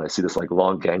like, oh yeah, and I see this like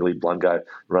long, gangly, blonde guy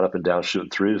run up and down shooting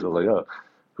threes. I was like, oh,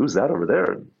 who's that over there?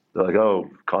 And they're like, oh,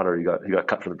 Connor, he got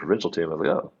cut from the provincial team. I was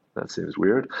like, oh, that seems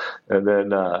weird. And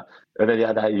then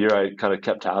yeah, that year I kind of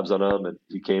kept tabs on him, and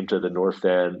he came to the North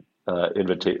Van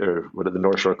the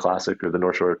North Shore Classic, or the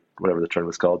North Shore, whatever the tournament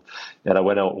was called. And I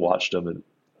went out and watched him, and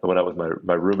I went out with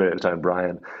my roommate at the time,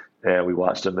 Brian, and we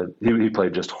watched him, and he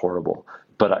played just horrible.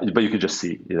 But you could just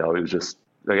see, it was just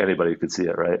like anybody could see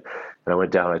it, right? And I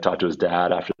went down, I talked to his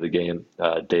dad after the game,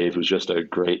 Dave, who's just a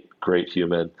great, great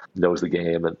human, knows the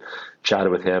game, and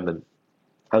chatted with him. And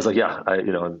I was like, yeah,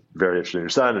 I'm very interested in your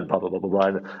son, and blah, blah, blah, blah, blah.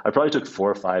 And I probably took 4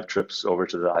 or 5 trips over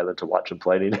to the island to watch him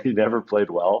play. And he never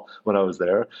played well when I was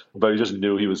there, but he just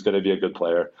knew he was going to be a good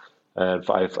player. And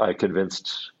I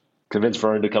convinced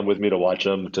Vern to come with me to watch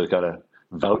him, to kind of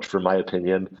vouch for my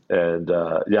opinion. And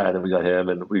and then we got him,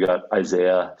 and we got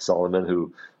Isaiah Solomon,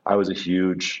 who I was a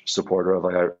huge supporter of.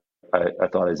 Like I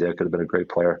thought Isaiah could have been a great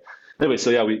player. Anyway, so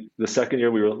yeah, the second year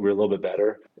we were a little bit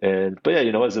better, but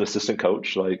yeah, as an assistant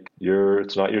coach, like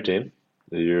it's not your team.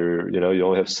 You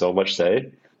only have so much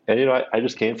say, and I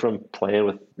just came from playing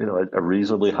with a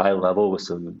reasonably high level with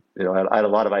some I had a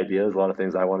lot of ideas, a lot of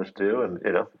things I wanted to do, and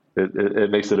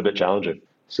it makes it a bit challenging.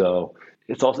 So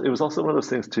it was also one of those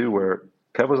things too where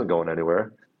Kev wasn't going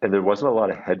anywhere, and there wasn't a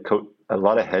lot of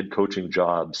head coaching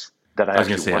jobs that I was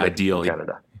going to say ideal in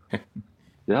Canada.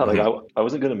 Yeah, like I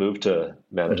wasn't going to move to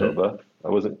Manitoba. I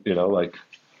wasn't,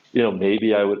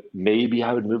 maybe I would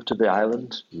move to the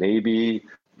island, maybe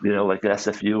like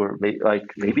SFU, or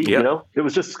maybe Yep. it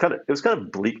was kind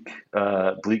of bleak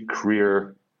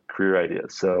career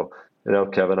ideas. So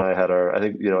Kevin and I had I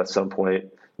think at some point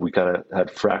we kind of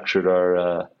had fractured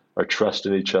our trust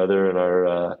in each other and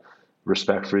our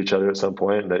respect for each other at some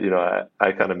point. And that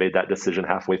I kind of made that decision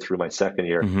halfway through my second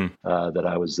year that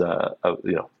I was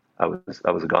I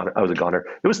was a goner.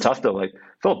 It was tough though. Like,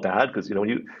 felt bad because when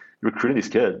you're recruiting these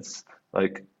kids,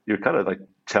 like you're kind of like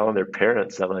telling their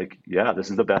parents that like, yeah, this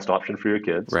is the best option for your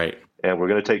kids, right? And we're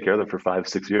going to take care of them for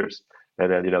 5-6 years,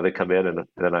 and then they come in, and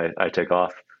then I take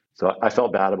off. So I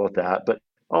felt bad about that, but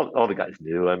all the guys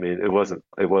knew. I mean, it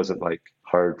wasn't like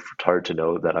hard to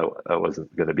know that I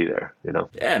wasn't going to be there. Yeah,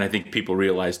 and I think people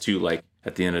realize too, like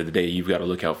at the end of the day, you've got to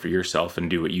look out for yourself and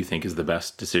do what you think is the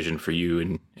best decision for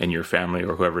you and your family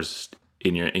or whoever's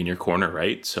in your corner,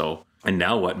 right? So, and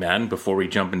now what, man? Before we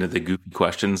jump into the goofy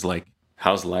questions, like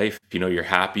how's life? You're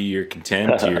happy, you're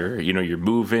content, you're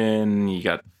moving, you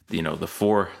got the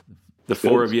four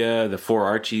of you, the 4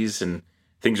 Archies, and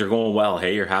things are going well.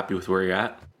 Hey, you're happy with where you're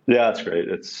at? Yeah, it's great.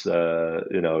 It's it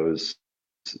was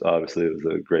obviously it was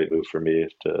a great move for me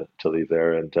to leave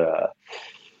there, and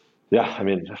yeah, I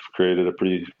mean, I've created a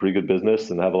pretty good business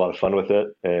and have a lot of fun with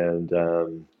it.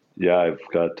 And yeah, I've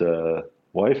got a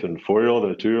wife and 4-year-old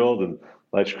and a 2-year-old, and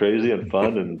life's crazy and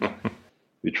fun, and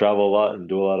we travel a lot and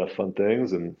do a lot of fun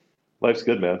things, and life's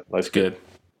good, man. Life's good.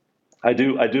 I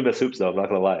do miss hoops though. I'm not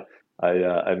gonna lie.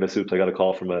 I miss hoops. I got a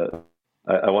call from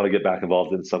I want to get back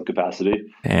involved in some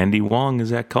capacity. Andy Wong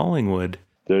is at Collingwood.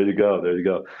 There you go. There you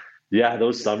go. Yeah,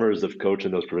 those summers of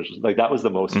coaching those provincials, like that was the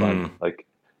most fun. Like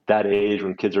that age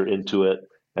when kids are into it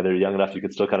and they're young enough, you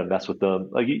can still kind of mess with them.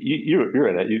 Like you're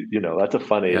in it. You know that's a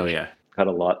fun age. Oh yeah, kind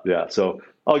of lot. Yeah. So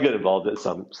I'll get involved at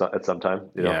some time.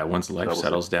 Yeah, once life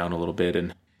settles down a little bit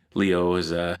and Leo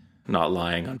is not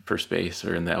lying on first base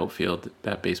or in the outfield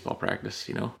at baseball practice,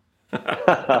 you know.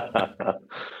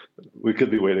 We could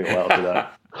be waiting a while for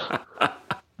that.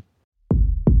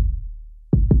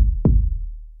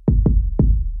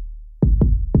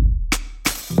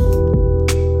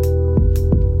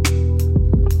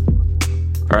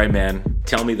 All right, man.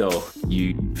 Tell me though,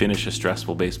 you finish a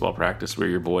stressful baseball practice where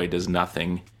your boy does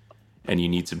nothing and you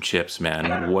need some chips,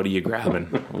 man. What are you grabbing?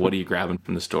 What are you grabbing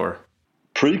from the store?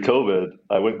 Pre-COVID,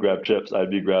 I wouldn't grab chips.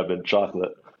 I'd be grabbing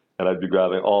chocolate, and I'd be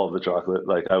grabbing all of the chocolate.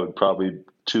 Like I would probably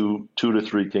two to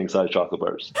three king-size chocolate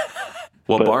bars.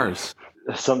 What bars?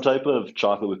 Some type of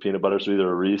chocolate with peanut butter, so either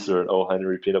a Reese or an O.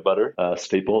 Henry peanut butter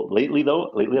staple. Lately,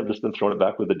 I've just been throwing it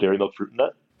back with the Dairy Milk Fruit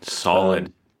Nut.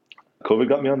 Solid. COVID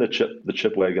got me on the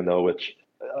chip wagon though, which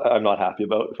I'm not happy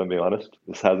about, if I'm being honest.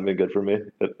 This hasn't been good for me.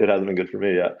 It hasn't been good for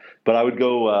me yet. But I would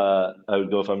go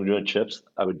if I'm doing chips,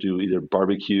 I would do either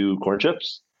barbecue corn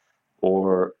chips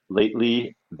or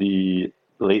lately the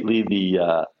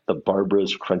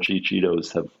Barbara's crunchy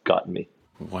Cheetos have gotten me.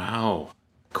 Wow.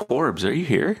 Corbs, are you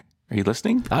here? Are you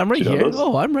listening? I'm right here.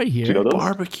 Oh, I'm right here. Do you know those?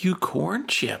 Barbecue corn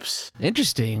chips.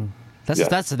 Interesting.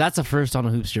 That's a first on a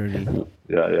hoops journey.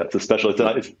 Yeah. It's a special.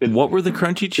 It's what were the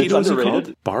crunchy Cheetos underrated.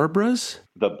 called? Barbara's?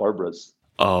 The Barbara's.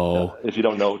 Oh. If you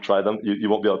don't know, try them. You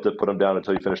won't be able to put them down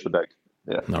until you finish the bag.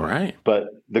 Yeah. All right.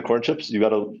 But the corn chips, you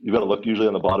gotta look usually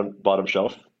on the bottom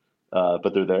shelf,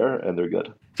 but they're there and they're good.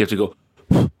 You have to go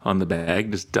on the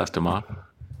bag, just dust them off.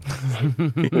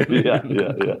 Yeah.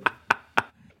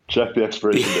 Check the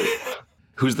expiration date.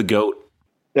 Who's the GOAT?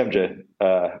 MJ.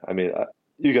 I mean,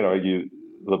 you can argue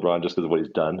LeBron just because of what he's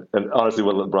done. And honestly,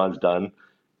 what LeBron's done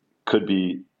could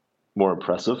be more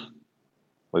impressive,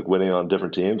 like winning on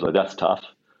different teams. Like that's tough.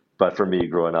 But for me,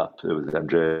 growing up, it was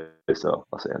MJ. So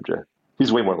I'll say MJ.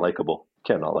 He's way more likable.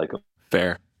 Can't not like him.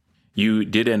 Fair. You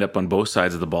did end up on both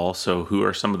sides of the ball. So who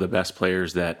are some of the best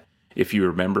players that, if you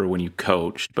remember when you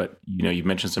coached, but you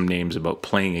mentioned some names about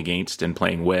playing against and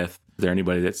playing with. Is there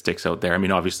anybody that sticks out there? I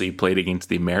mean, obviously you played against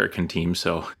the American team,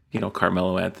 so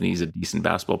Carmelo Anthony's a decent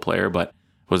basketball player, but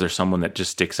was there someone that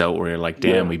just sticks out where you're like,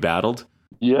 damn, we battled?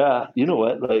 Yeah, you know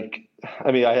what? Like,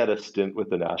 I mean, I had a stint with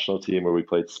the national team where we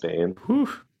played Spain. Whew.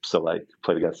 So like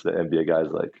played against the NBA guys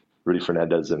like Rudy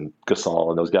Fernandez and Gasol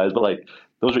and those guys. But like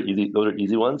those are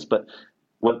easy ones. But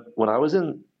when I was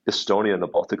in Estonia in the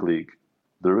Baltic League,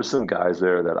 there were some guys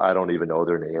there that I don't even know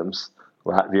their names,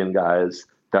 Latvian guys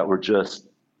that were just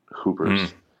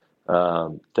hoopers.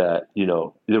 That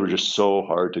they were just so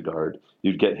hard to guard.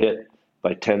 You'd get hit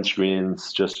by 10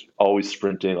 screens, just always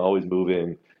sprinting, always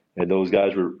moving. And those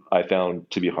guys were, I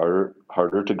found, to be harder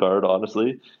to guard,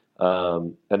 honestly.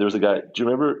 And there was a guy, do you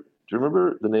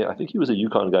remember the name? I think he was a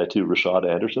UConn guy too, Rashad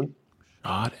Anderson.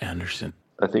 Rashad Anderson.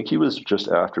 I think he was just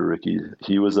after Ricky.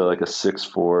 He was like a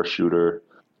 6'4" shooter.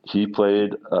 He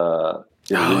played I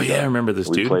remember this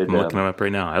dude. I'm looking him up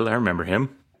right now. I remember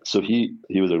him. So he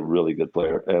was a really good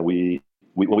player. And when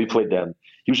we played them,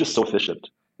 he was just so efficient.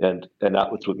 And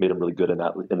that was what made him really good in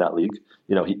that league.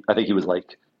 I think he was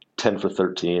like 10 for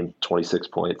 13, 26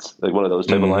 points, like one of those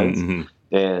type of lines.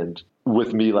 Mm-hmm. And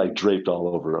with me like draped all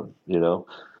over him,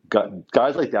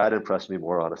 guys like that impressed me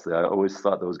more, honestly. I always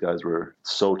thought those guys were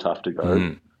so tough to guard.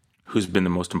 Mm. Who's been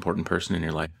the most important person in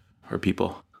your life or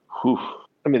people? Whew.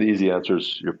 I mean, the easy answer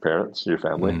is your parents, your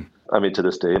family. Mm. I mean, to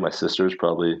this day, my sister is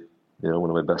probably, one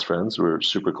of my best friends. We're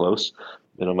super close.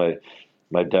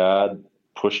 My dad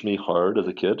pushed me hard as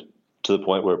a kid to the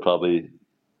point where it probably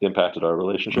impacted our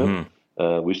relationship.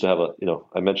 Mm-hmm. We used to have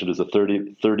I mentioned it was a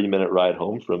 30-minute ride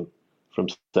home from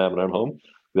Salmon Arm home.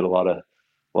 We had a lot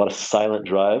of silent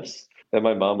drives. And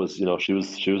my mom was, she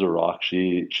was a rock.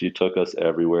 She took us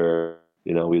everywhere.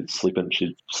 She'd sleep in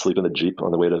the Jeep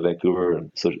on the way to Vancouver.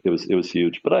 And so it was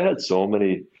huge. But I had so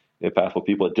many impactful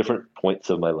people at different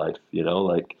points of my life,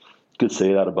 like you could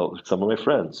say that about some of my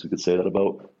friends. You could say that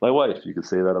about my wife. You could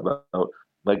say that about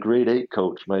my grade 8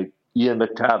 coach, my Ian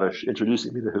McTavish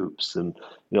introducing me to hoops, and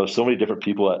so many different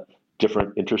people at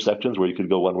different intersections where you could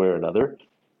go one way or another.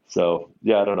 So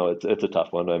yeah, I don't know. It's a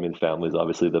tough one. I mean, family is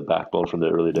obviously the backbone from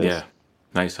the early days. Yeah,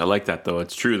 nice. I like that though.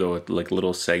 It's true though. Like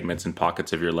little segments and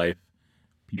pockets of your life,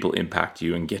 people impact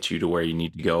you and get you to where you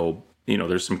need to go.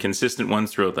 There's some consistent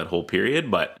ones throughout that whole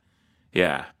period, but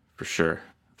yeah, for sure.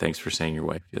 Thanks for saying your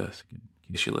wife. Yes,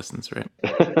 case she listens, right?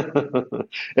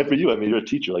 And for you, I mean, you're a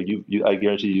teacher. Like I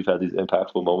guarantee you've had these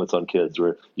impactful moments on kids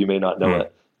where you may not know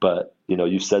it, but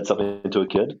you said something to a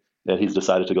kid and he's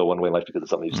decided to go one way in life because of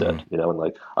something you said, and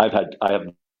like I have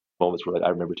moments where like I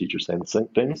remember teachers saying the same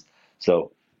things.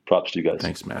 So props to you guys.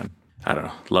 Thanks, man. I don't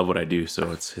know. Love what I do,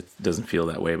 so it doesn't feel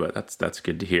that way, but that's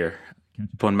good to hear.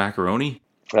 On macaroni?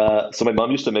 So my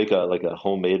mom used to make a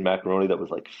homemade macaroni that was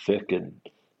like thick and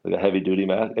like a heavy duty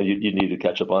mac, and you needed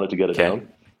ketchup on it to get it down.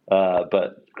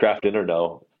 But Kraft Dinner,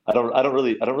 no, I don't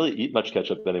really eat much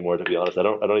ketchup anymore, to be honest. I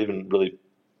don't even really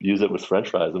use it with French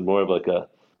fries. I'm more of like a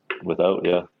without,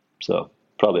 yeah. So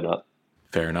probably not.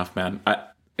 Fair enough, man.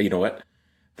 You know what?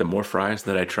 The more fries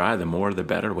that I try, the more the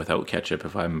better without ketchup.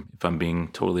 If I'm being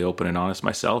totally open and honest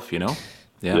myself,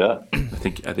 Yeah. I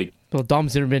think. Well, Dom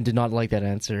Zimmerman did not like that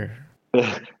answer.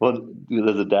 Well,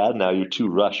 as a dad now, you're too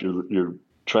rushed. You're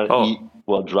trying to eat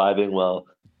while driving, while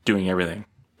doing everything.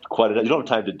 You don't have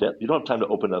time to dip. You don't have time to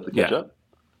open up the ketchup.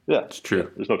 Yeah, it's true. Yeah,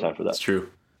 there's no time for that. It's true.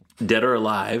 Dead or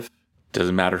alive,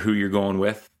 doesn't matter who you're going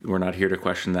with. We're not here to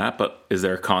question that. But is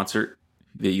there a concert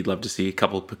that you'd love to see? A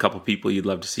couple people you'd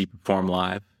love to see perform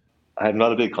live? I'm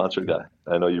not a big concert guy.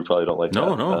 I know you probably don't like that.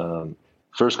 No.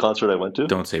 First concert I went to.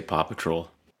 Don't say Paw Patrol.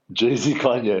 Jay-Z,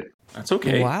 Kanye. That's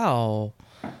okay. Wow.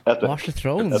 Epic. Watch the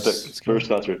Thrones. Epic. First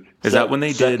concert. Is that when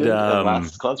they did?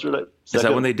 Last concert. Is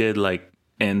that when they did like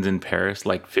Ends in Paris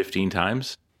like 15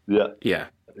 times? Yeah. Yeah.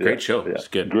 Great show. Yeah. It's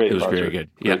good. Great. It was concert. very good.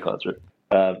 Great concert.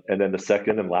 And then the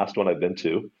second and last one I've been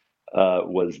to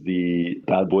was the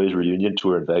Bad Boys reunion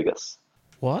tour in Vegas.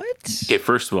 What? Okay.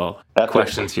 First of all,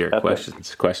 questions here.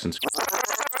 Questions.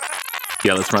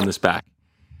 Yeah. Let's run this back.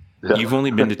 Yeah. You've only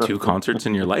been to 2 concerts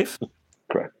in your life?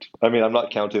 Correct. I mean, I'm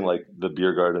not counting like the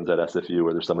beer gardens at SFU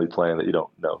where there's somebody playing that you don't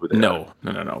know who they are.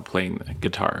 No. Playing the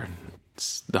guitar,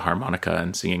 the harmonica,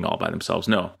 and singing all by themselves.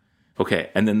 No. Okay.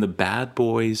 And then the Bad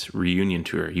Boys reunion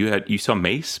tour. You saw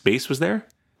Mace. Bass was there.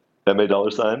 MA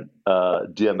 $,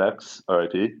 DMX,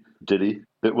 RIP, Diddy.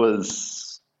 It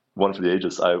was one for the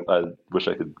ages. I wish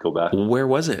I could go back. Where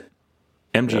was it?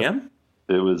 MGM. Yeah.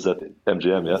 It was at the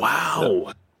MGM. Yeah. Wow.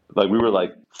 Yeah. Like we were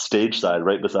like stage side,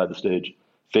 right beside the stage.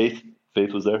 Faith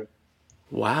was there.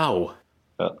 Wow.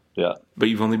 Yeah. But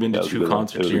you've only been to 2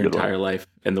 concerts your entire life,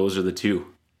 and those are the 2.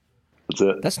 That's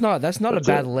it. That's not a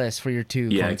bad list for your 2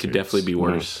 Yeah, concerts. it could definitely be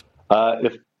worse.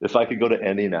 If I could go to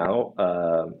any now,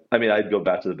 I mean, I'd go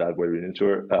back to the Bad Boy reunion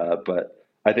tour, but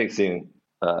I think seeing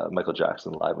Michael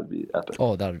Jackson live would be epic.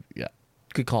 Oh,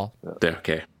 good call. Yeah.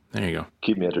 Okay, there you go.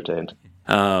 Keep me entertained.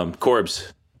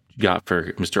 Corbs, you got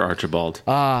for Mr. Archibald?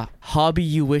 Hobby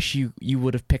you wish you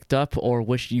would have picked up or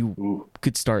wish you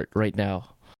could start right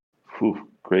now?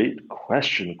 Great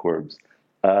question, Corbs.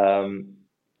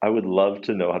 I would love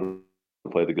to know how to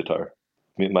play the guitar.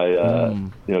 I mean, my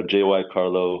JY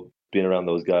Carlo, being around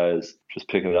those guys, just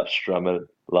picking it up, strumming,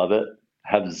 love it.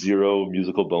 Have zero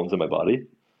musical bones in my body,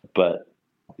 but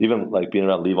even like being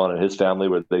around Levon and his family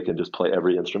where they can just play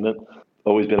every instrument,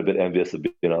 always been a bit envious of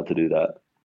being able to do that.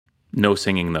 No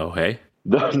singing though, hey?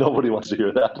 Nobody wants to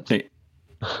hear that. Hey.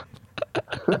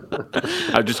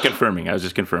 I was just confirming.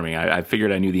 I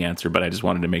figured I knew the answer, but I just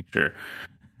wanted to make sure.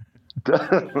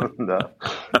 No,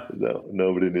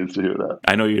 nobody needs to hear that.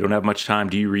 I know you don't have much time.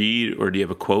 Do you read or do you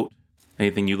have a quote?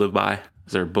 Anything you live by?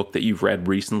 Is there a book that you've read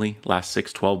recently, last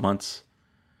 6-12 months?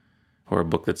 Or a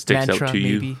book that sticks Mantra, out to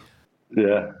you? maybe?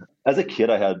 Yeah. As a kid,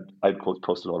 I'd quotes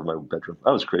posted all over my bedroom.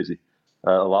 I was crazy.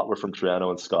 A lot were from Triano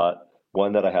and Scott.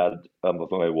 One that I had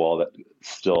up on my wall that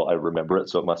still I remember it,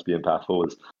 so it must be impactful,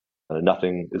 was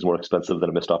nothing is more expensive than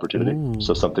a missed opportunity. Ooh.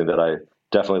 So something that I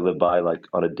definitely live by, like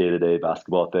on a day-to-day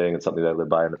basketball thing, and something that I live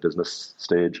by in the business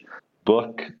stage.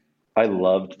 Book, I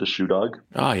loved The Shoe Dog.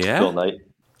 Oh, yeah? Phil Knight.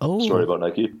 Story about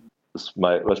Nike. It's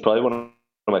probably one of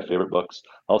my favorite books.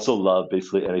 I also love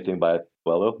basically anything by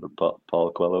Paulo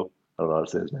Coelho. I don't know how to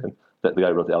say his name. The guy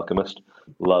who wrote The Alchemist.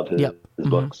 Love his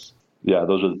books. Yeah,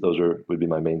 those would be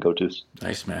my main go-tos.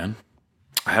 Nice, man.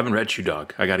 I haven't read Shoe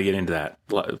Dog. I got to get into that.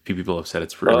 A few people have said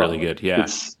it's really good. Yeah,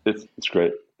 it's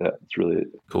great. Yeah, it's really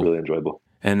cool. Really enjoyable.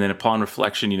 And then upon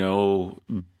reflection, you've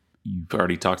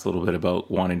already talked a little bit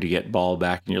about wanting to get ball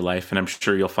back in your life, and I'm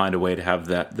sure you'll find a way to have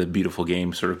the beautiful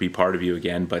game sort of be part of you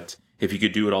again. But if you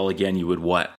could do it all again, you would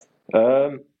what?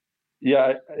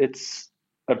 Yeah,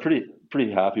 I'm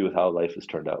pretty happy with how life has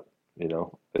turned out.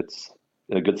 It's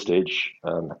in a good stage.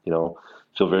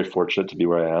 Feel very fortunate to be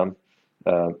where I am.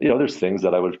 There's things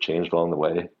that I would have changed along the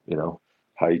way.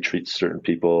 How you treat certain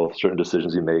people, certain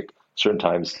decisions you make, certain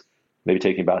times, maybe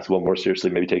taking basketball more seriously,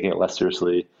 maybe taking it less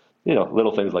seriously.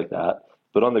 Little things like that.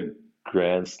 But on the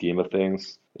grand scheme of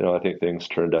things, I think things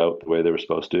turned out the way they were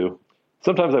supposed to.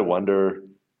 Sometimes I wonder,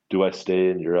 do I stay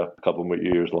in Europe a couple more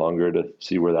years longer to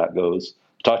see where that goes?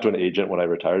 I talked to an agent when I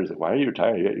retired. He's like, why are you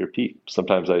retiring? You're at your peak.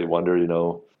 Sometimes I wonder,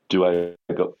 do I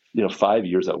go, 5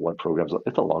 years at one program?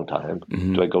 It's a long time.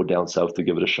 Mm-hmm. Do I go down south to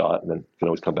give it a shot and then can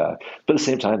always come back? But at the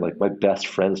same time, like my best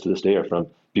friends to this day are from,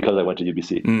 because I went to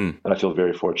UBC, and I feel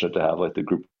very fortunate to have like the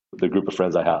group of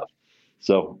friends I have.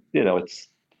 So,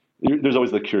 there's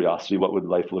always the curiosity. What would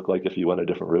life look like if you went a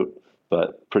different route?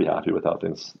 But pretty happy with how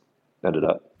things ended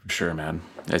up. For sure, man.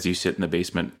 As you sit in the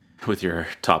basement with your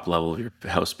top level of your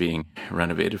house being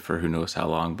renovated for who knows how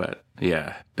long. But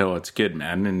yeah, no, it's good,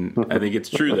 man. And I think it's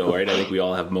true though, right? I think we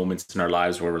all have moments in our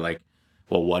lives where we're like,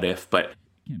 well, what if? But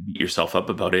you can't beat yourself up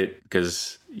about it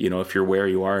because, if you're where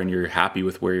you are and you're happy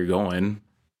with where you're going,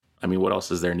 I mean, what else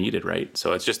is there needed, right?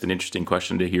 So it's just an interesting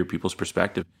question to hear people's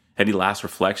perspective. Any last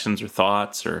reflections or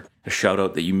thoughts or a shout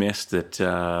out that you missed that,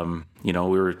 we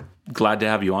were glad to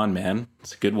have you on, man.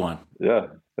 It's a good one. Yeah,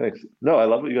 thanks. No, I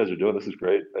love what you guys are doing. This is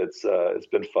great. It's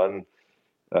been fun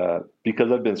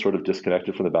because I've been sort of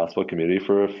disconnected from the basketball community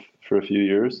for a few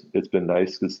years. It's been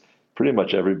nice because pretty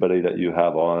much everybody that you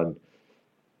have on,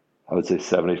 I would say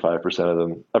 75% of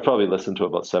them, I probably listen to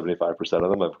about 75% of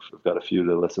them. I've got a few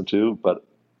to listen to, but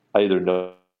I either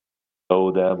know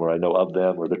them or I know of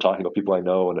them or they're talking about people I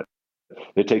know, and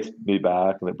it takes me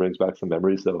back and it brings back some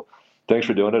memories. So thanks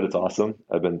for doing it. It's awesome.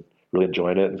 I've been really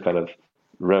enjoying it and kind of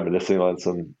reminiscing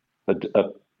on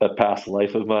a past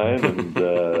life of mine, and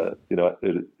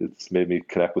it's made me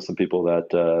connect with some people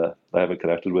that I haven't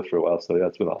connected with for a while. So yeah,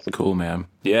 it's been awesome. Cool, man.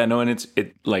 Yeah, no, and it's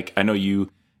like I know you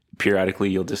periodically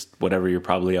you'll just whatever you're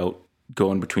probably out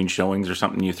going between showings or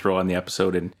something, you throw on the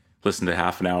episode and listen to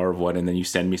half an hour of one, and then you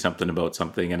send me something about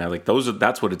something, and I like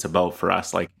that's what it's about for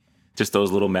us, like just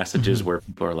those little messages where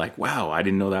people are like, wow, I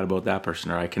didn't know that about that person,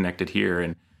 or I connected here.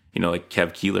 And like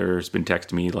Kev Keeler has been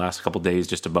texting me the last couple of days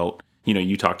just about,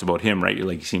 you talked about him, right? You're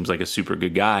like, he seems like a super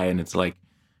good guy, and it's like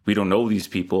we don't know these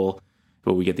people,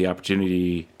 but we get the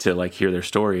opportunity to like hear their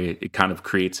story. It kind of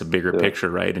creates a bigger picture,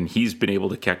 right? And he's been able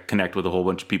to connect with a whole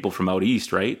bunch of people from out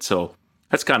east, right? So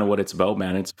that's kind of what it's about,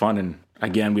 man. It's fun. And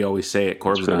again, we always say it,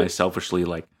 Corbs and I selfishly,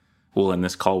 like, we'll end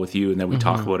this call with you and then we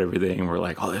talk about everything and we're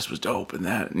like, oh, this was dope and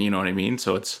that, and you know what I mean?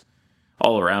 So it's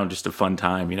all around just a fun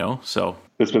time, so.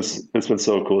 It's been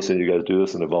so cool seeing you guys do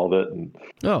this and evolve it. And,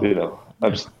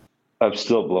 I'm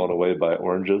still blown away by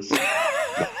oranges.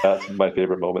 That's my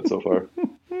favorite moment so far.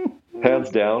 Hands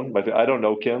down. I don't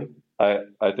know Kim. I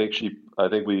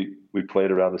think we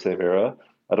played around the same era.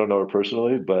 I don't know her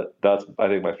personally, but that's, I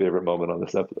think, my favorite moment on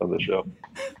this show.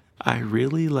 I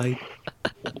really like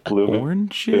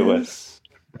oranges.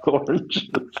 Oranges.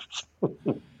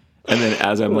 And then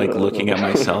as I'm like looking at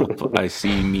myself, I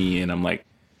see me and I'm like,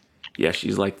 yeah,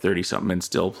 she's like 30 something and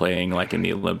still playing like in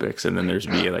the Olympics. And then there's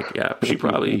me like, yeah,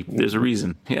 there's a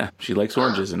reason. Yeah, she likes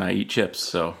oranges and I eat chips.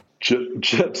 So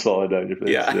chips all down your face.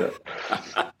 Yeah.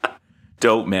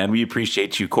 Dope, man. We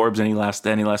appreciate you. Corbs, any last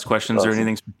questions or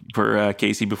anything for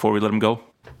Casey before we let him go?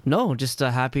 No, just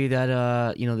happy that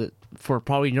that for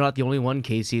probably you're not the only one,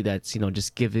 Casey, that's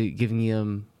just giving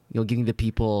him giving the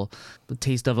people the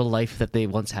taste of a life that they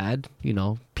once had.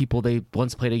 People they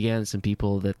once played against and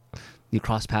people that you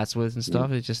cross paths with and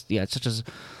stuff. It's just it's such a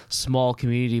small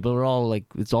community, but we're all like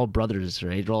it's all brothers,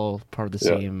 right? We're all part of the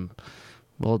same.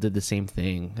 We all did the same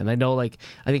thing, and I know I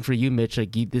think for you, Mitch,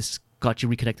 this got you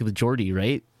reconnected with Jordy,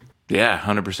 right? Yeah,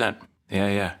 100%.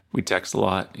 Yeah. We text a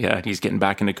lot. Yeah, he's getting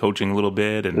back into coaching a little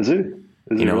bit. And, is he?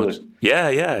 Really?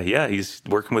 Yeah. He's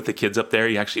working with the kids up there.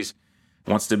 He actually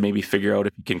wants to maybe figure out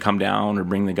if he can come down or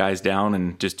bring the guys down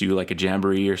and just do like a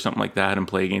jamboree or something like that and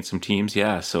play against some teams.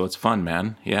 Yeah, so it's fun,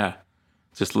 man. Yeah,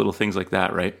 just little things like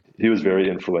that, right? He was very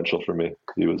influential for me.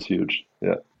 He was huge.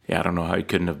 Yeah. Yeah, I don't know how he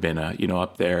couldn't have been,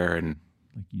 up there. And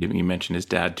you mentioned his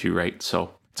dad too, right?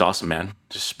 So it's awesome, man.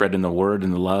 Just spreading the word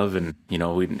and the love. And,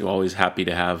 we're always happy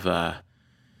to have,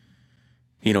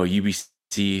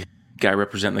 UBC guy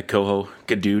representing the Coho.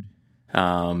 Good dude.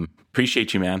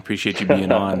 Appreciate you, man. Appreciate you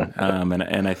being on.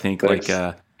 And I think Thanks.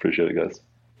 Appreciate it, guys.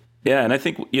 Yeah. And I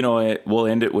think, we'll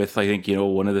end it with, I think,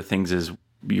 one of the things is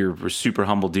you're a super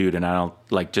humble dude. And I'll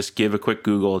just give a quick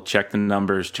Google, check the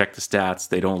numbers, check the stats.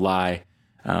 They don't lie.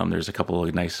 There's a couple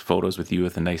of nice photos with you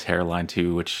with a nice hairline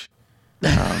too, which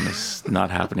is not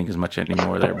happening as much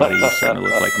anymore there, buddy. You're starting to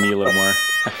look like me a little more.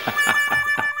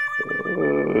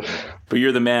 But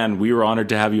you're the man. We were honored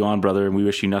to have you on, brother, and we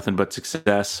wish you nothing but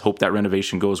success. Hope that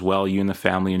renovation goes well. You and the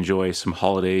family enjoy some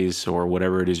holidays or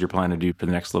whatever it is you're planning to do for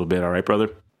the next little bit. All right, brother?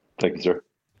 Thank you, sir.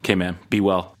 Okay, man. Be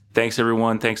well. Thanks,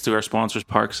 everyone. Thanks to our sponsors,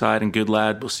 Parkside and Good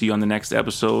Lad. We'll see you on the next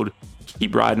episode.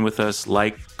 Keep riding with us.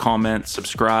 Like, comment,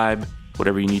 subscribe.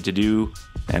 whatever you need to do.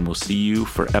 And we'll see you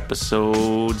for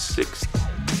episode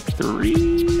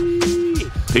 63.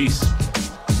 Peace.